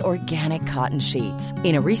 Branch's organic cotton sheets.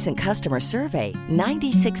 In a recent customer survey,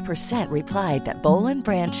 96% replied that Boll &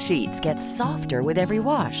 Branch sheets get softer with every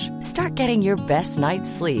wash. Start getting your best night's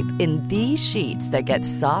sleep in these sheets that get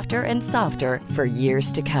softer and softer for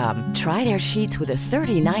years to come. Try their sheets with a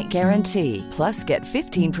 30-night guarantee. Plus, get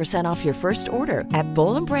 15% off your first order at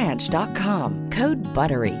bollandbranch.com. Code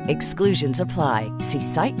BUTTERY. Exclusions apply. See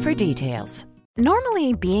site for details.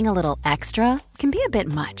 Normally, being a little extra can be a bit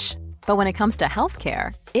much. But when it comes to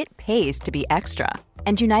healthcare, it pays to be extra.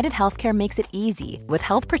 And United Healthcare makes it easy with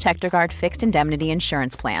Health Protector Guard fixed indemnity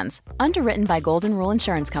insurance plans. Underwritten by Golden Rule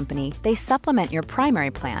Insurance Company, they supplement your primary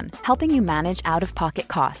plan, helping you manage out-of-pocket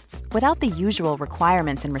costs without the usual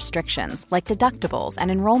requirements and restrictions like deductibles and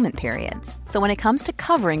enrollment periods. So when it comes to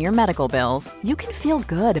covering your medical bills, you can feel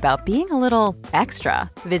good about being a little extra.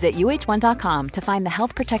 Visit uh1.com to find the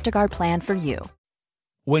Health Protector Guard plan for you.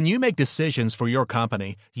 When you make decisions for your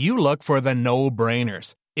company, you look for the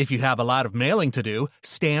no-brainers. If you have a lot of mailing to do,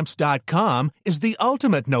 Stamps.com is the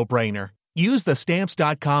ultimate no-brainer. Use the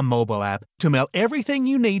Stamps.com mobile app to mail everything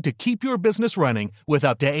you need to keep your business running with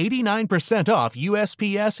up to 89% off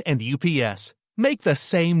USPS and UPS. Make the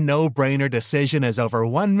same no-brainer decision as over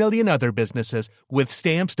 1 million other businesses with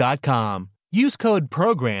Stamps.com. Use code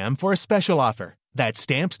PROGRAM for a special offer. That's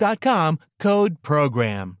Stamps.com, code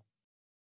PROGRAM.